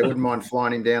tell you, they wouldn't mind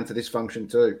flying him down to this function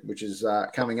too, which is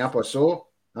coming up. I saw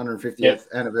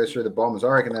 150th anniversary of the Bombers. I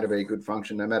reckon that'd be a good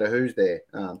function, no matter who's there,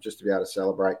 just to be able to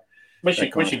celebrate. We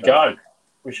should go.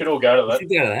 We should all go to that. We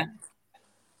should go to that.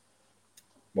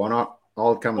 Why not?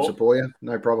 I'll come and support you.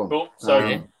 No problem. Cool.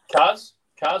 So,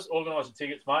 Cuz, organise the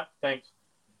tickets, mate. Thanks.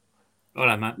 All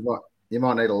right, mate. You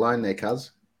might need a loan there,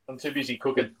 Cuz. I'm too busy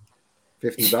cooking.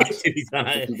 $50.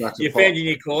 $50 you found your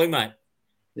new calling, mate.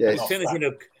 Yes.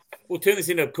 We'll turn this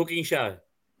into a cooking show.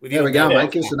 There we go,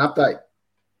 mate. Give us an update.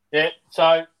 Yeah.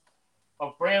 So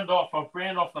I've browned off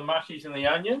the mushies and the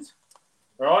onions.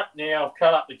 All right. Now I've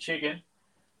cut up the chicken.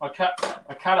 I cut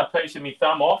a piece of my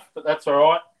thumb off, but that's all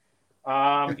right.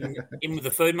 In with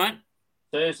the food, mate.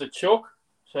 There's the chook.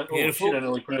 So Beautiful. I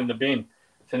nearly put it in the bin.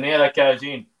 So now that goes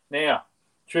in. Now,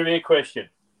 trivia question.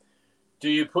 Do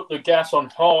you put the gas on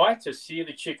high to sear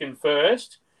the chicken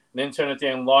first, and then turn it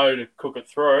down low to cook it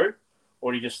through,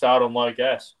 or do you just start on low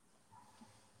gas?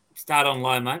 Start on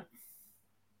low, mate.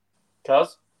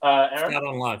 Cuz? Aaron? Start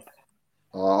on low.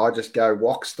 Oh, I just go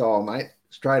wok style, mate.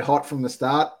 Straight hot from the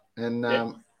start. And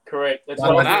correct.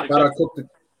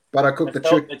 But I cooked the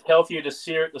chicken. It's healthier to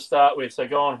sear it to start with. So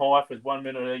go on high for 1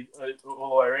 minute all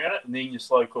the way around it, and then you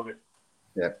slow cook it.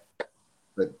 Yeah.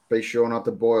 But be sure not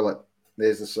to boil it.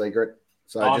 There's the secret.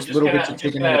 So just little bits of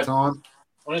chicken at a time.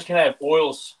 I'm just going to have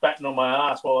oil spatting on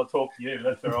my ass while I talk to you.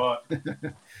 That's all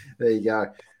right. There you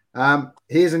go.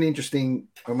 Here's an interesting,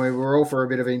 and we were all for a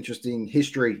bit of interesting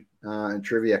history and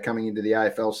trivia coming into the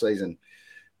AFL season.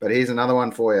 But here's another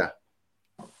one for you.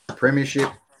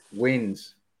 Premiership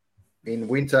wins in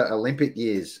Winter Olympic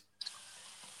years.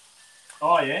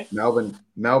 Oh, yeah.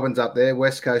 Melbourne's up there.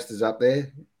 West Coast is up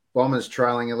there. Bombers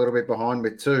trailing a little bit behind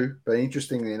with 2. But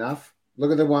interestingly enough,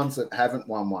 look at the ones that haven't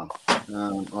won one.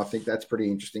 I think that's pretty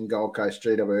interesting. Gold Coast,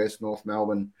 GWS, North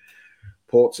Melbourne,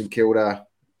 Port St Kilda,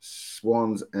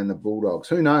 Swans, and the Bulldogs.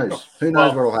 Who knows? Who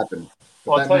knows what will happen?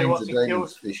 But that means the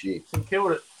Demons this year. St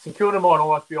Kilda might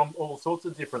almost be on all sorts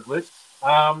of different lists.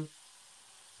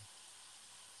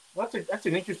 That's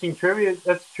an interesting trivia.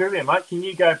 That's trivia, mate. Can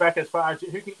you go back as far as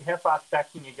how far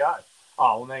back can you go?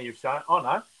 Oh, well, now you've shown. Oh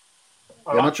no.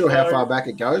 I'm not sure how far back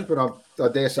it goes, but I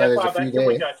dare say there's a few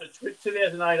there. So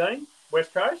 2018,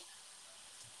 West Coast.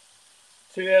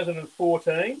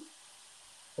 2014,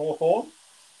 Hawthorn.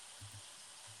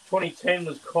 2010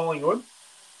 was Collingwood.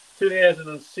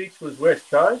 2006 was West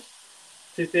Coast.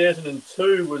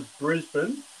 2002 was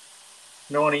Brisbane.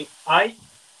 98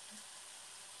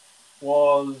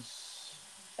 was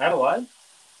Adelaide.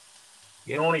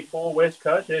 Yep. 94 West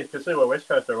Coast. Yeah, you can see why West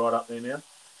Coast are right up there now.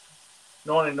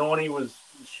 1990 was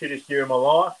the shittest year of my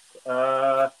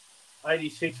life.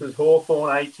 86 was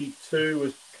Hawthorn. 82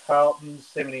 was Carlton.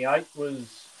 78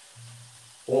 was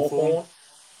Hawthorn.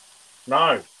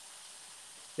 No.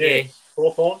 Yeah.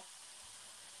 Hawthorn.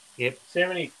 Yep.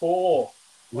 74.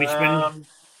 Richmond.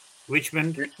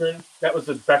 Richmond. That was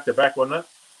the back-to-back, wasn't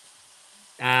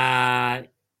it?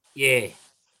 Yeah.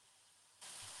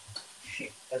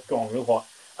 Shit, that's gone real hot.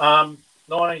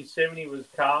 1970 was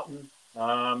Carlton.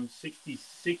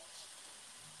 66.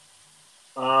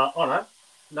 Oh,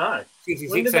 no.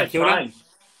 66, when did that change?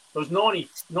 It was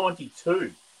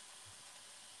 92.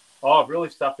 Oh, I've really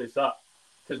stuffed this up.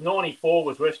 Because 94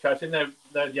 was West Coast, and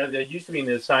they used to be in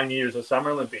the same year as the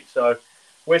Summer Olympics. So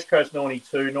West Coast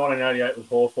 92, 1988 was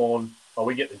Hawthorn. Oh,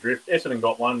 we get the drift. Essendon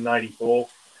got one in 84.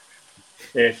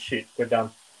 Yeah, shit, we're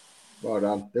done. Well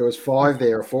done. There was 5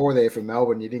 there or 4 there for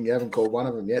Melbourne. You haven't called one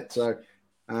of them yet. So,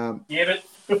 yeah, but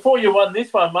before you won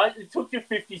this one, mate, it took you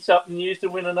 50-something years to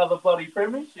win another bloody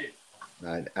premiership.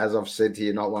 No, as I've said to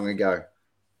you not long ago.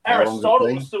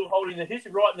 Aristotle was still holding the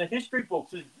history, right in the history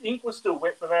books. The ink was still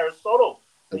wet from Aristotle.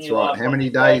 That's right. How many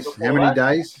days? How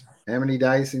many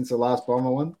days since the last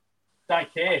Bomber won?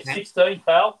 Don't care. 16,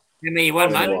 pal. How many you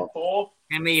won, mate? 4.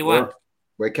 How many you won?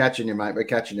 We're catching you, mate. We're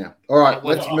catching you. All right,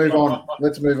 let's move on.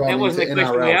 That wasn't the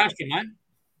question we asked you, mate.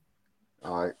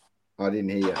 I didn't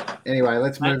hear you. Anyway,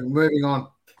 let's moving on.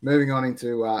 Moving on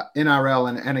into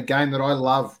NRL and a game that I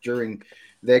love during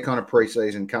their kind of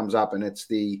preseason comes up, and it's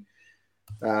the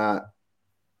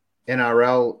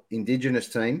NRL Indigenous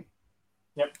team.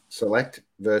 Yep. Select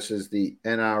versus the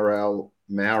NRL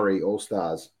Maori All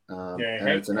Stars. And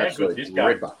it's an absolute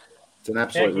ripper. It's an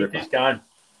absolute ripper. This game.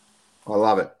 I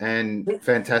love it. And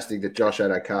fantastic that Josh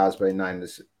Addo-Carr has been named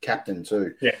as captain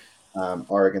too. Yeah. I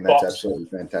reckon that's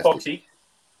absolutely fantastic. Foxy.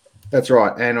 That's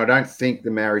right. And I don't think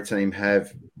the Maori team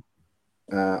have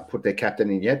put their captain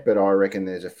in yet, but I reckon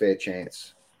there's a fair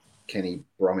chance Kenny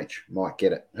Bromwich might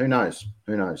get it. Who knows?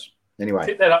 Anyway.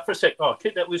 Keep that up for a sec. Oh,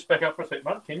 keep that list back up for a sec,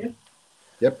 mate, can you?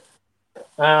 Yep.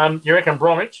 You reckon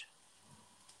Bromwich?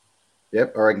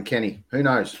 Yep, I reckon Kenny. Who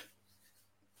knows?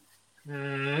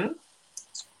 Mm-hmm.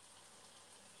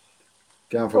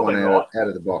 Going for one out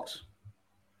of the box.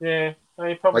 Yeah,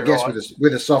 you're probably I guess right.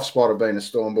 with a soft spot of being a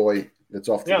Storm boy that's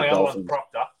off to the Dolphins.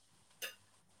 Proctor.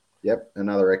 Yep,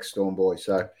 another ex-Storm boy.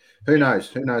 So who knows?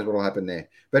 Who knows what will happen there?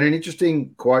 But an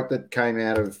interesting quote that came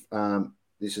out of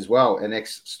this as well, an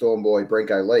ex-Storm boy,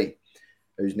 Brenko Lee,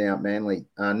 who's now at Manly.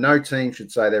 No team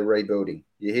should say they're rebuilding.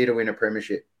 You're here to win a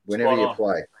premiership whenever you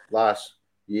play. Last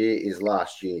year is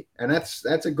last year. And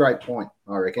that's a great point,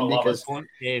 I reckon, because do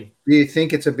you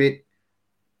think it's a bit –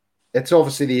 it's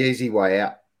obviously the easy way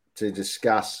out to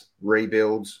discuss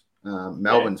rebuilds.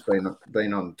 Melbourne's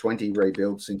been on 20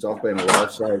 rebuilds since I've been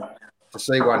alive. So to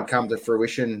see one come to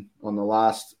fruition on the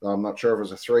last, I'm not sure if it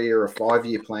was a 3-year or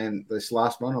 5-year plan, this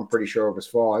last one, I'm pretty sure it was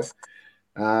 5.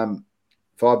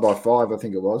 5 by 5, I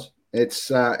think it was.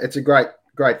 It's a great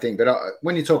thing. But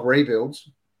when you talk rebuilds,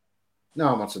 no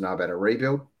one wants to know about a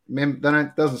rebuild.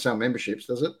 Doesn't sell memberships,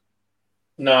 does it?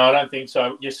 No, I don't think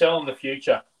so. You're selling the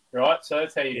future, right? So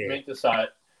that's how you meant to say it.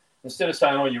 Instead of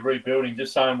saying, you're rebuilding,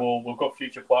 just saying, well, we've got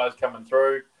future players coming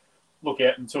through. Look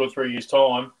out in 2 or 3 years'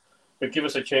 time. But give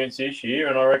us a chance this year,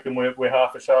 and I reckon we're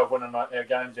half a show of winning our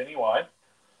games anyway.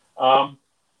 I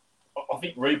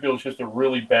think rebuild's just a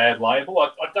really bad label. I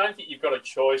don't think you've got a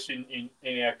choice in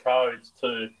our codes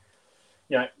to,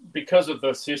 because of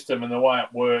the system and the way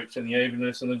it works and the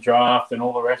evenness and the draft and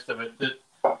all the rest of it,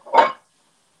 that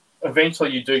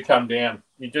eventually you do come down.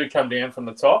 You do come down from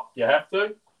the top. You have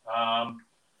to.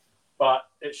 But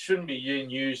it shouldn't be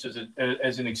used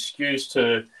as an excuse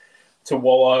to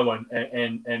wallow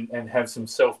and have some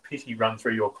self-pity run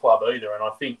through your club either. And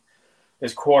I think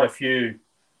there's quite a few,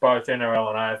 both NRL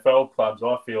and AFL clubs,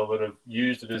 I feel, that have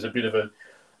used it as a bit of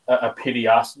a pity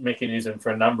us mechanism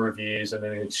for a number of years and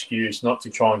an excuse not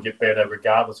to try and get better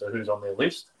regardless of who's on their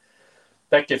list.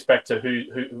 That gets back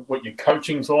to what your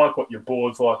coaching's like, what your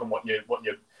board's like, and what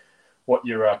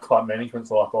your club management's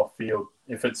like off field.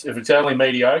 If it's only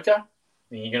mediocre,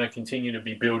 then you're going to continue to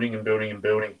be building and building and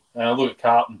building. Look at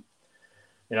Carlton.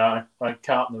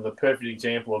 Carlton are the perfect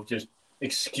example of just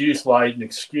excuse-laden,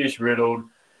 excuse-riddled.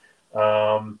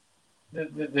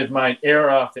 They've made error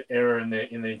after error in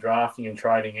their drafting and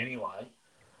trading anyway.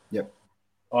 Yep.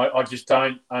 I just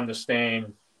don't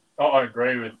understand. I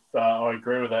agree with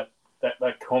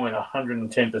that comment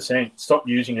 110%. Stop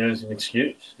using it as an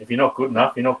excuse. If you're not good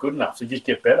enough, you're not good enough. So just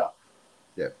get better.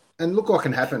 Yeah. And look what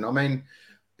can happen. I mean,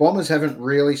 Bombers haven't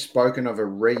really spoken of a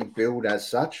rebuild as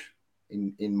such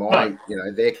in my,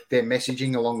 their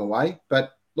messaging along the way.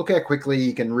 But look how quickly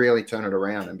you can really turn it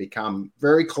around and become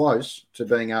very close to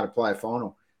being able to play a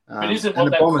final. But isn't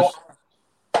what that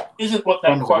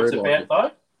quote's about,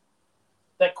 though?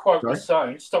 That quote was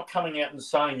saying, stop coming out and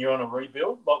saying you're on a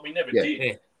rebuild. Like, we never did.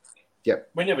 Yeah. Yep.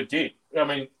 We never did. I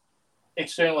mean,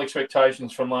 external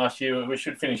expectations from last year, we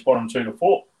should finish bottom 2 to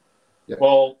 4. Yep.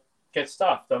 Well, get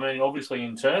stuffed. I mean, obviously,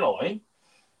 internally,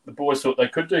 the boys thought they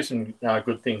could do some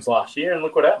good things last year, and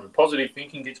look what happened. Positive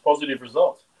thinking gets positive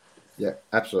results. Yeah,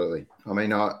 absolutely. I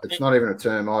mean, it's not even a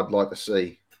term I'd like to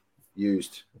see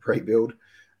used, rebuild.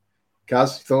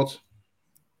 Cuz, thoughts?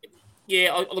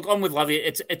 Look, I'm with Lovey.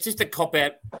 It's just a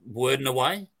cop-out word in a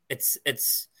way.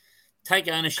 It's take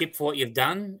ownership for what you've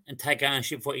done and take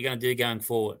ownership for what you're going to do going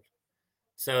forward.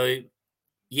 So,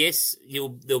 yes,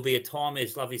 there'll be a time,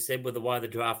 as Lovey said, with the way the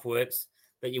draft works,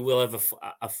 that you will have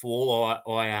a fall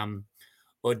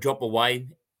or drop away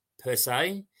per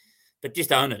se, but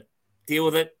just own it, deal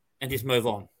with it, and just move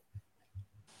on.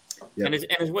 Yep. And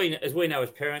as we know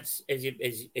as parents, as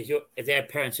our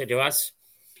parents said to us,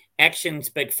 actions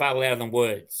speak far louder than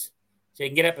words. So you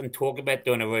can get up and talk about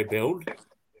doing a rebuild.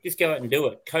 Just go out and do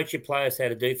it. Coach your players how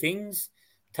to do things.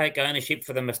 Take ownership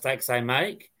for the mistakes they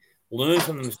make. Learn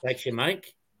from the mistakes you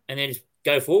make, and then just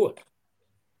go forward.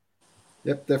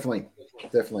 Yep, definitely.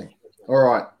 All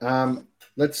right,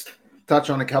 let's touch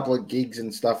on a couple of gigs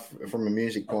and stuff from a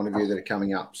music point of view that are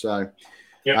coming up. So,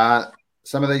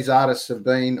 some of these artists have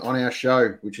been on our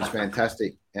show, which is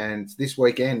fantastic. And this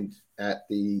weekend at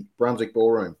the Brunswick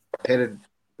Ballroom,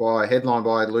 headlined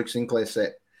by Luke Sinclair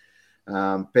set.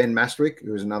 Ben Mastwick,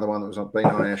 who is another one that was been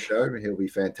on our show. He'll be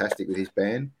fantastic with his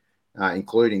band,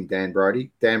 including Dan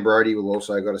Brody. Dan Brody will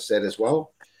also got a set as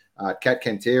well. Kat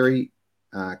Kanteri,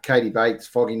 Katie Bates,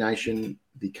 Foggy Nation,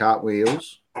 The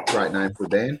Cartwheels, great name for a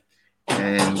band,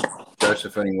 and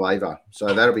Josephine Laver.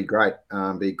 So that'll be great.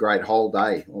 Be a great whole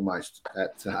day almost.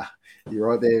 You're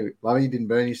right there, Lovey. You didn't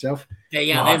burn yourself.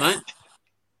 Yeah, there,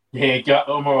 mate. Yeah,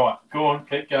 I'm all right. Go on,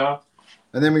 keep going.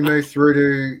 And then we move through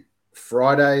to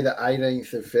Friday, the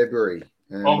 18th of February.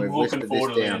 And I'm looking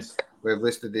forward to this. We've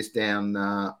listed this down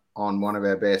on one of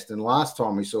our best. And last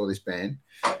time we saw this band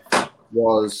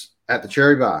was at the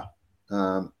Cherry Bar.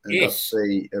 And got to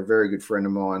see a very good friend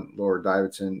of mine, Laura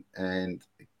Davidson, and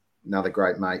another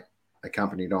great mate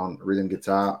accompanied on rhythm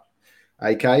guitar,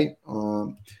 AK.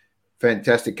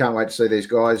 Fantastic. Can't wait to see these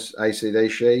guys,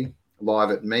 AC/DC,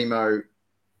 live at Mimo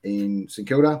in St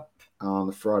Kilda on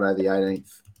the Friday the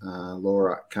 18th.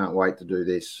 Laura, can't wait to do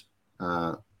this.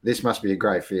 This must be a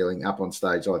great feeling up on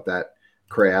stage like that.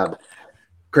 Crowd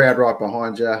right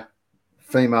behind you.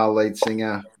 Female lead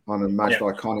singer on the most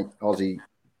iconic Aussie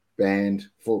band,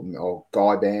 or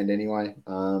guy band anyway.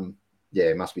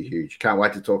 It must be huge. Can't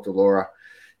wait to talk to Laura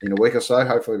in a week or so.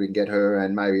 Hopefully we can get her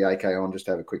and maybe AK on, just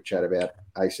have a quick chat about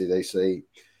AC/DC,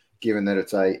 given that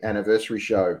it's a anniversary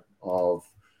show of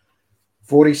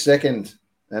 42nd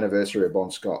anniversary of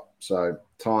Bon Scott. So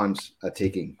times are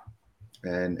ticking.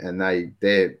 And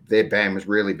their band was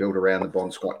really built around the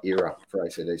Bon Scott era for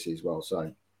AC/DC as well.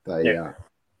 So they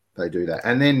do that.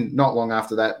 And then not long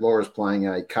after that, Laura's playing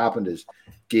a Carpenters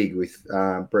gig with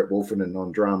Brett Wolfenden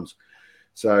on drums.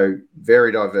 So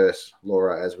very diverse,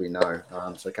 Laura, as we know.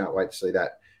 So can't wait to see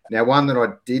that. Now, one that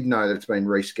I did know that's been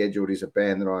rescheduled is a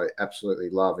band that I absolutely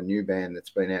love, a new band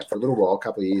that's been out for a little while, a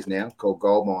couple of years now, called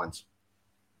Gold Mines.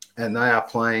 And they are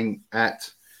playing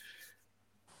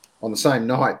on the same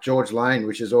night, George Lane,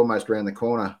 which is almost around the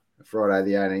corner, Friday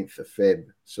the 18th of Feb.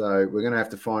 So we're going to have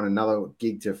to find another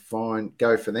gig to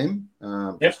go for them,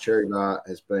 because Cherry Bar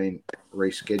has been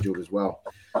rescheduled as well.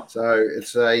 So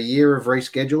it's a year of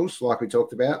reschedules, like we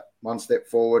talked about. 1 step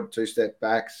forward, 2 step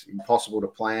backs, impossible to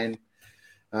plan.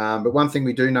 But one thing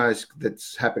we do know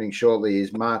that's happening shortly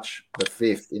is March the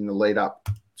 5th, in the lead up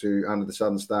to Under the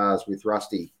Southern Stars with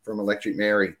Rusty from Electric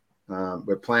Mary.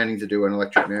 We're planning to do an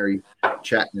Electric Mary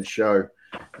chat and show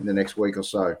in the next week or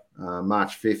so,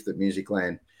 March 5th at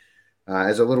Musicland,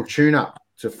 as a little tune-up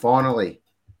to finally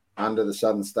Under the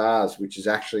Southern Stars, which is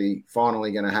actually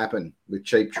finally going to happen with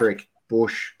Cheap Trick,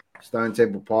 Bush, Stone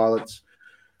Temple Pilots,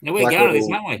 Black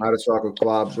Rebel Motorcycle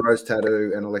Club, Rose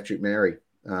Tattoo, and Electric Mary.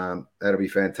 That'll be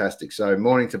fantastic. So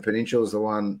Mornington Peninsula is the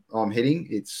one I'm hitting.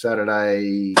 It's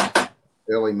Saturday,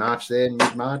 early March there,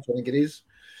 mid-March, I think it is.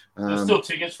 There's still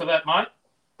tickets for that, mate?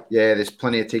 Yeah, there's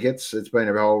plenty of tickets. It's been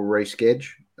a whole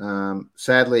reschedule.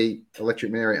 Sadly,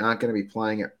 Electric Mary aren't going to be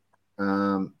playing at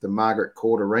the Margaret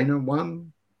Court Arena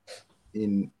one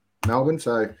in Melbourne.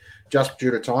 So just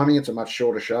due to timing, it's a much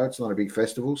shorter show. It's not a big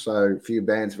festival, so a few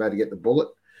bands have had to get the bullet.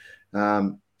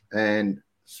 And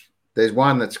there's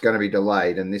one that's going to be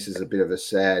delayed, and this is a bit of a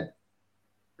sad,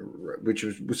 which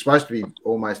was supposed to be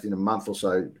almost in a month or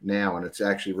so now, and it's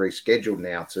actually rescheduled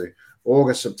now to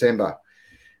August, September.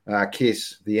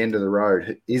 Kiss, the end of the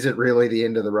road. Is it really the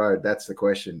end of the road? That's the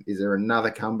question. Is there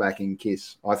another comeback in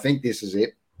Kiss? I think this is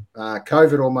it.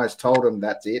 COVID almost told them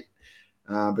that's it,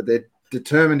 but they're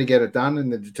determined to get it done,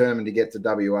 and they're determined to get to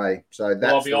WA. So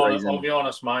that's I'll be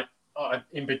honest, mate.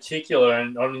 In particular,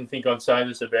 and I didn't think I'd say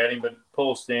this about him, but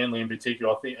Paul Stanley in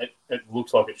particular, I think it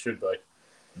looks like it should be.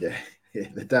 Yeah,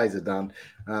 the days are done.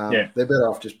 They're better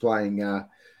off just playing,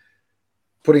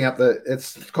 putting up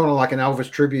it's kind of like an Elvis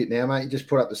tribute now, mate. You just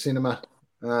put up the cinema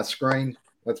screen,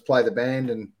 let's play the band,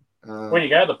 and When you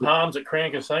go to the Palms at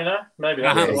Crown Casino, maybe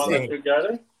that's the one that could go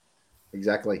to.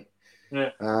 Exactly.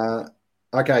 Yeah.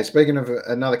 Okay, speaking of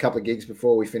another couple of gigs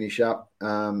before we finish up,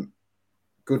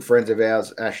 good friends of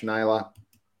ours, Ash Naylor,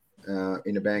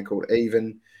 in a band called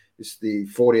Even. It's the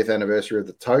 40th anniversary of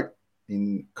the Tote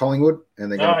in Collingwood,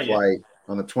 and they're going to play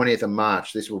on the 20th of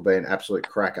March. This will be an absolute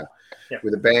cracker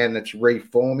with a band that's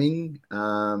reforming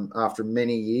after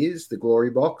many years, the Glory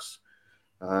Box.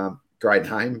 Great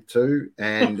name too,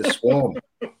 and the Swarm.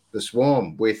 The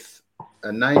Swarm with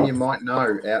a name you might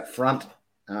know out front.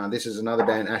 This is another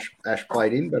band Ash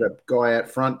played in, but a guy out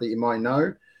front that you might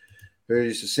know,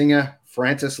 who's a singer,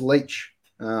 Francis Leach,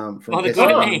 from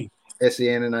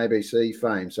SEN and ABC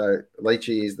fame. So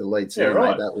Leachy is the lead singer,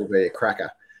 mate. That will be a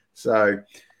cracker. So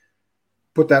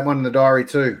put that one in the diary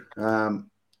too.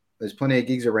 There's plenty of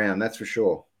gigs around, that's for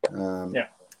sure.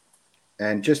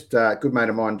 And just a good mate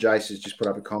of mine, Jace, has just put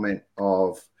up a comment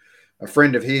of a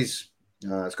friend of his.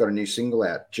 Has got a new single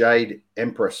out, Jade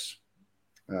Empress.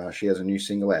 She has a new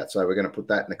single out. So we're going to put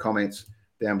that in the comments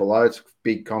down below. It's a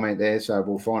big comment there. So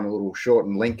we'll find a little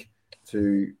shortened link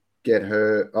to get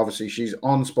her. Obviously, she's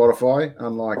on Spotify,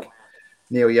 unlike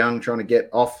Neil Young trying to get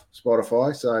off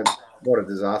Spotify. So what a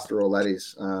disaster all that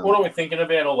is. What are we thinking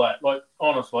about all that? Like,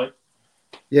 honestly.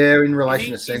 Yeah, in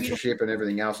relation to censorship and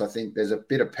everything else, I think there's a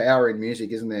bit of power in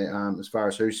music, isn't there, as far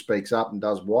as who speaks up and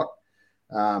does what.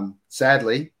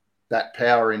 Sadly, that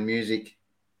power in music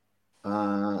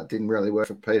didn't really work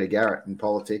for Peter Garrett in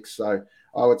politics. So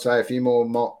I would say a few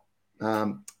more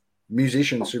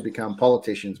musicians should become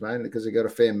politicians, man, because they've got a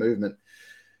fair movement.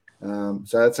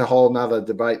 So that's a whole nother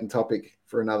debate and topic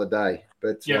for another day.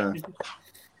 But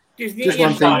does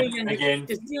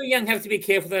Neil Young have to be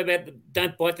careful though about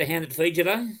don't bite the hand that feeds you,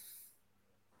 though?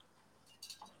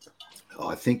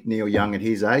 I think Neil Young at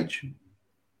his age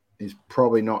is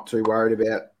probably not too worried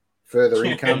about further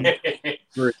income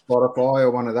through Spotify or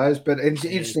one of those. But it's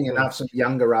interesting enough, some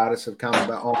younger artists have come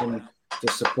on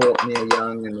to support Neil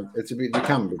Young, and it's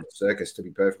become a bit of a circus, to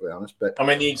be perfectly honest. But I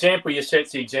mean, the example you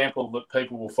set's the example that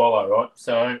people will follow, right?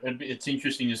 So it's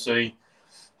interesting to see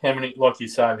how many, like you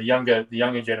say, the younger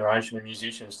generation of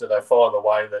musicians, do they follow the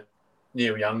way that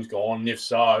Neil Young's gone? And if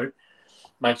so,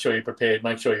 make sure you're prepared,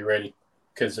 make sure you're ready,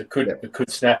 because it could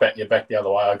snap at you back the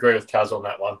other way. I agree with Cuz on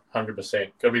that one,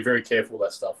 100%. Got to be very careful of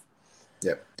that stuff.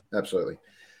 Yep, absolutely.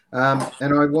 And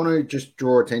I want to just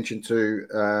draw attention to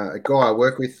a guy I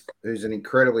work with who's an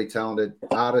incredibly talented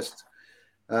artist.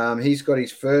 He's got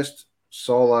his first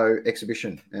solo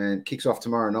exhibition and kicks off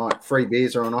tomorrow night. Free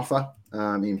beers are on offer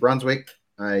in Brunswick,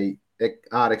 a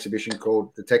art exhibition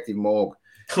called Detective Morgue.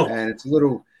 And it's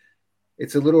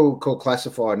a little called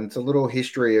Classified, and it's a little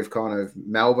history of kind of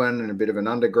Melbourne and a bit of an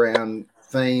underground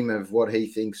theme of what he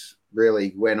thinks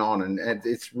really went on, and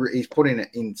he's put in an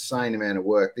insane amount of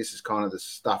work. This is kind of the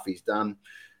stuff he's done,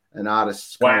 an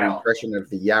artist's kind of impression of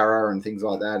the Yarra and things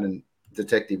like that, and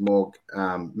Detective Morgue,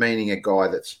 meaning a guy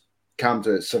that's come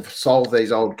to solve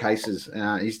these old cases.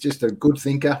 He's just a good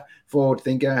thinker, forward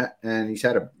thinker, and he's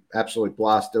had an absolute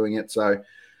blast doing it. So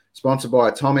sponsored by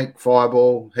Atomic,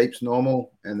 Fireball, Heaps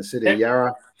Normal, and the City of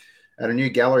Yarra, at a new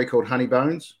gallery called Honey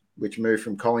Bones, which moved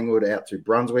from Collingwood out to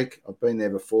Brunswick. I've been there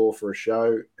before for a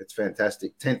show. It's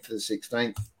fantastic. 10th to the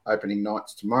 16th, opening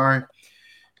nights tomorrow.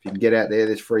 If you can get out there,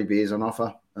 there's free beers on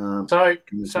offer. So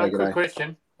quick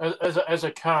question. As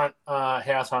a current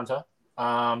house hunter,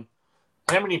 how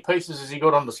many pieces has he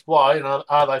got on display, and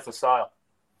are they for sale?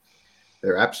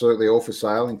 They're absolutely all for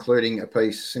sale, including a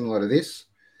piece similar to this.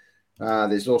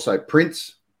 There's also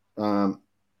prints.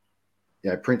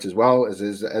 Prints as well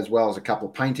as a couple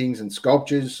of paintings and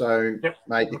sculptures. So,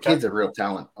 mate, the kid's a real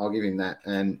talent. I'll give him that.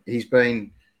 And it's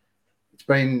been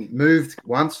moved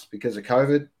once because of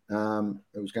COVID.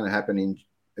 It was going to happen in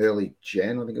early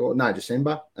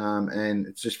December. And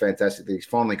it's just fantastic that he's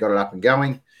finally got it up and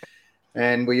going.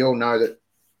 And we all know that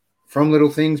from little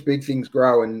things, big things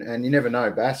grow. And you never know,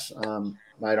 Bass.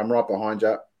 Mate, I'm right behind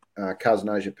you. Cuz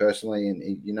knows you personally, and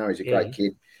he's a great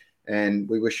kid. And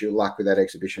we wish you luck with that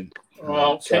exhibition.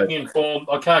 Well, keep me informed.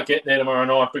 I can't get there tomorrow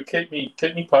night, but keep me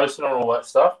posted on all that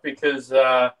stuff, because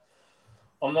I'm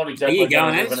not exactly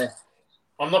going to live in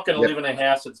I'm not going to live in a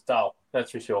house that's dull.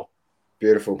 That's for sure.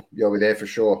 Beautiful. You'll be there for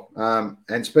sure.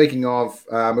 And speaking of,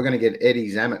 we're going to get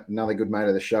Eddie Zammit, another good mate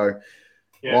of the show,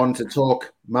 on to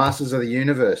talk Masters of the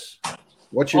Universe.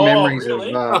 What's your memories of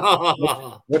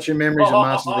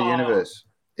Masters of the Universe?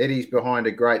 Eddie's behind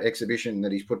a great exhibition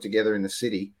that he's put together in the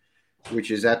city,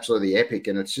 which is absolutely epic,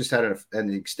 and it's just had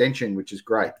an extension, which is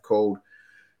great, called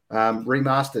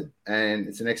Remastered, and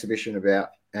it's an exhibition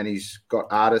and he's got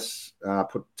artists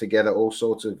put together all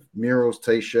sorts of murals,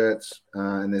 T-shirts,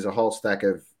 and there's a whole stack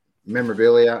of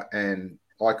memorabilia and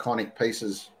iconic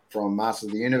pieces from Masters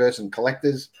of the Universe and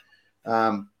collectors.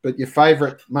 But your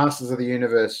favourite Masters of the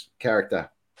Universe character,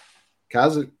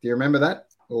 Kaz, do you remember that?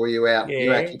 Or were you out? Yeah, you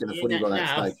were out kicking the footy by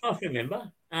that stage? I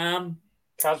remember.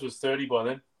 Kaz was 30 by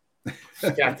then.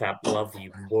 Shut up, love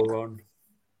you moron.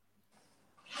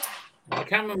 I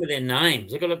can't remember their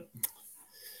names. I got to.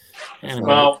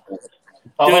 Well,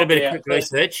 doing a bit of quick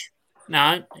research.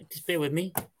 No, just bear with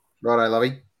me. Righto,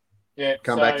 Lovey. Yeah.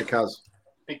 Come back to Kaz.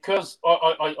 Because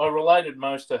I related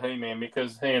most to He-Man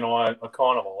because he and I are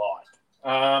kind of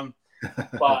alike.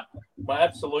 But my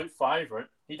absolute favourite,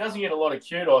 he doesn't get a lot of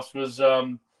kudos, was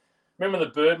remember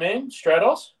the Birdman,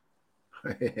 Stratos?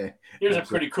 Yeah, he was a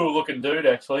pretty cool looking dude,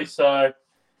 actually. So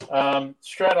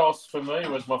Stratos, for me,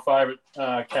 was my favourite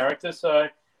character. So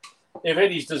if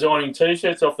Eddie's designing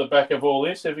T-shirts off the back of all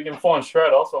this, if you can find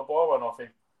Stratos, I'll buy one off him.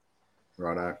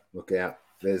 Righto, look out.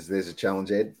 There's a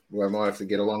challenge, Ed. We might have to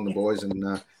get along the boys and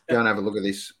go and have a look at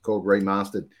this called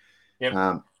Remastered.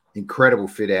 Yep. Incredible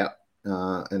fit out.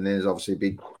 And there's obviously a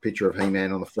big picture of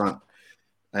He-Man on the front.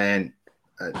 And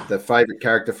the favourite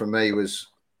character for me was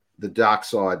the Dark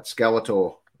Side,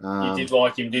 Skeletor. You did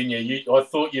like him, didn't you? I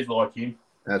thought you'd like him.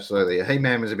 Absolutely.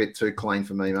 He-Man was a bit too clean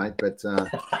for me, mate. But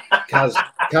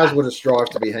Kaz would have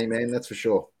strived to be He-Man, that's for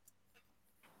sure.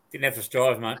 Didn't have to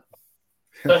strive, mate.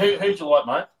 So who'd you like,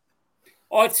 mate?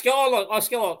 I like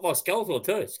Skeletor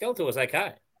too. Skeletor was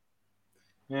okay.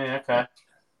 Yeah, okay.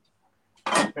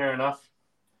 Fair enough.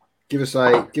 Give us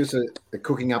a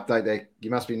cooking update there. You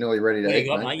must be nearly ready to eat,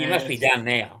 mate. You must be done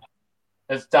now.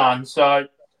 It's done. So,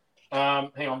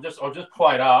 hang on, I'll just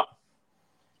plate up.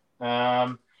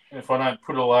 If I don't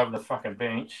put it all over the fucking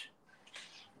bench.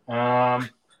 Yeah,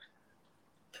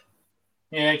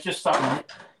 just something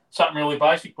really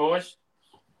basic, boys.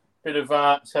 Bit of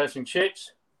some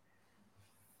chips.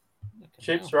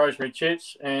 Rosemary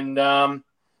chips, and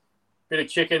bit of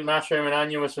chicken, mushroom, and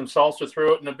onion with some salsa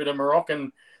through it, and a bit of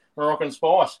Moroccan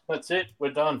spice. That's it. We're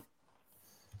done.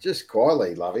 Just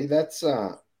quietly, Lovey. That's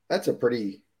a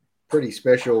pretty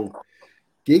special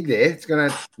gig there. It's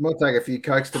might take a few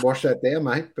cokes to wash that down,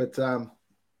 mate. But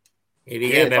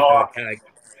he's going back for the coke.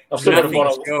 I've still got a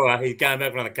bottle. Sure, he's going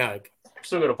back for the coke. I've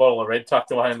still got a bottle of red tucked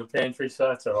away in the pantry, so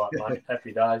that's all right, mate.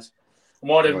 Happy days. I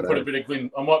might even put a bit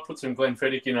of I might put some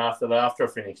Glenfiddich in after I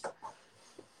finish.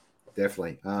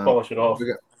 Definitely. Polish it off.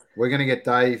 We're going to get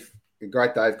the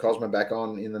great Dave Cosma back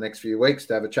on in the next few weeks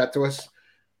to have a chat to us,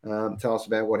 tell us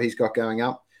about what he's got going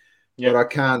up. Yep. But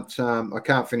I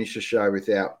can't finish the show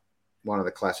without one of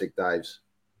the classic Daves.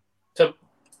 So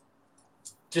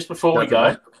just before we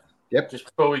go,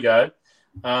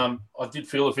 I did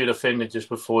feel a bit offended just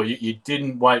before. You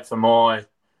didn't wait for my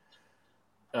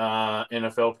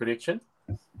NFL prediction.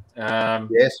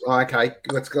 Yes. Okay.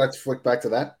 Let's flick back to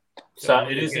that. So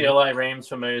it is the LA Rams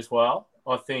for me as well.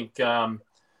 I think I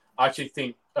actually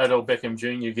think Odell Beckham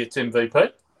Jr. gets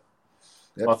MVP.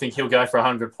 Yep. I think he'll go for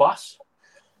 100 plus.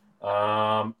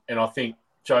 And I think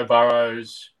Joe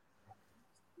Burrow's,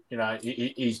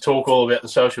 he's talk all about the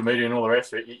social media and all the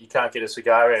rest of it. You can't get a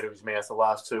cigar out of his mouth the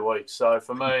last 2 weeks. So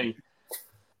for me,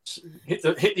 hit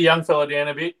the young fella down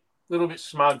a bit. A little bit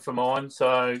smug for mine.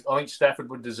 So I think Stafford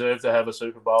would deserve to have a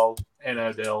Super Bowl and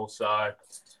Odell. So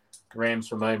Rams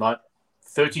for me, mate.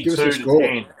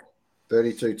 32-10.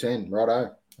 32-10.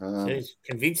 Righto.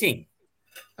 Convincing.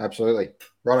 Absolutely.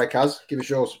 Righto, Cuz. Give us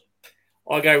yours.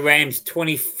 I go Rams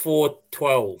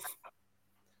 24-12.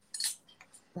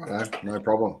 Righto. No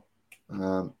problem.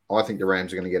 I think the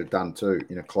Rams are going to get it done too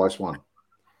in a close one.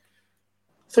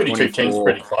 32-10 is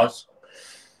pretty close.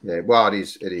 Yeah, well, it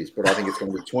is, but I think it's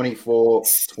going to be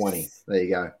 24-20. There you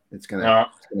go. It's going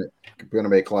to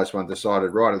be a close one,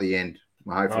 decided right at the end.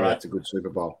 Hopefully that's a good Super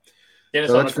Bowl.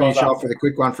 So let's finish off with a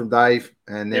quick one from Dave,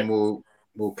 and then we'll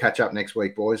catch up next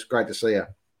week, boys. Great to see you.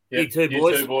 You too,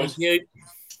 boys. Thank you.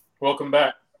 Welcome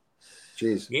back.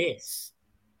 Cheers. Yes.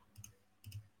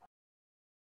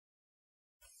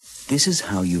 This is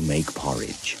how you make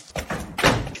porridge.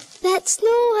 That's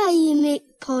not how you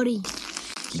make porridge.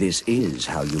 This is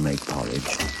how you make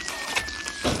porridge.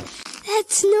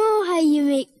 That's not how you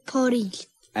make porridge.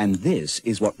 And this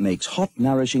is what makes hot,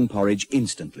 nourishing porridge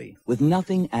instantly, with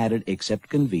nothing added except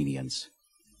convenience.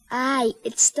 Aye,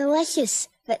 it's delicious,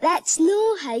 but that's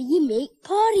not how you make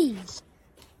porridge.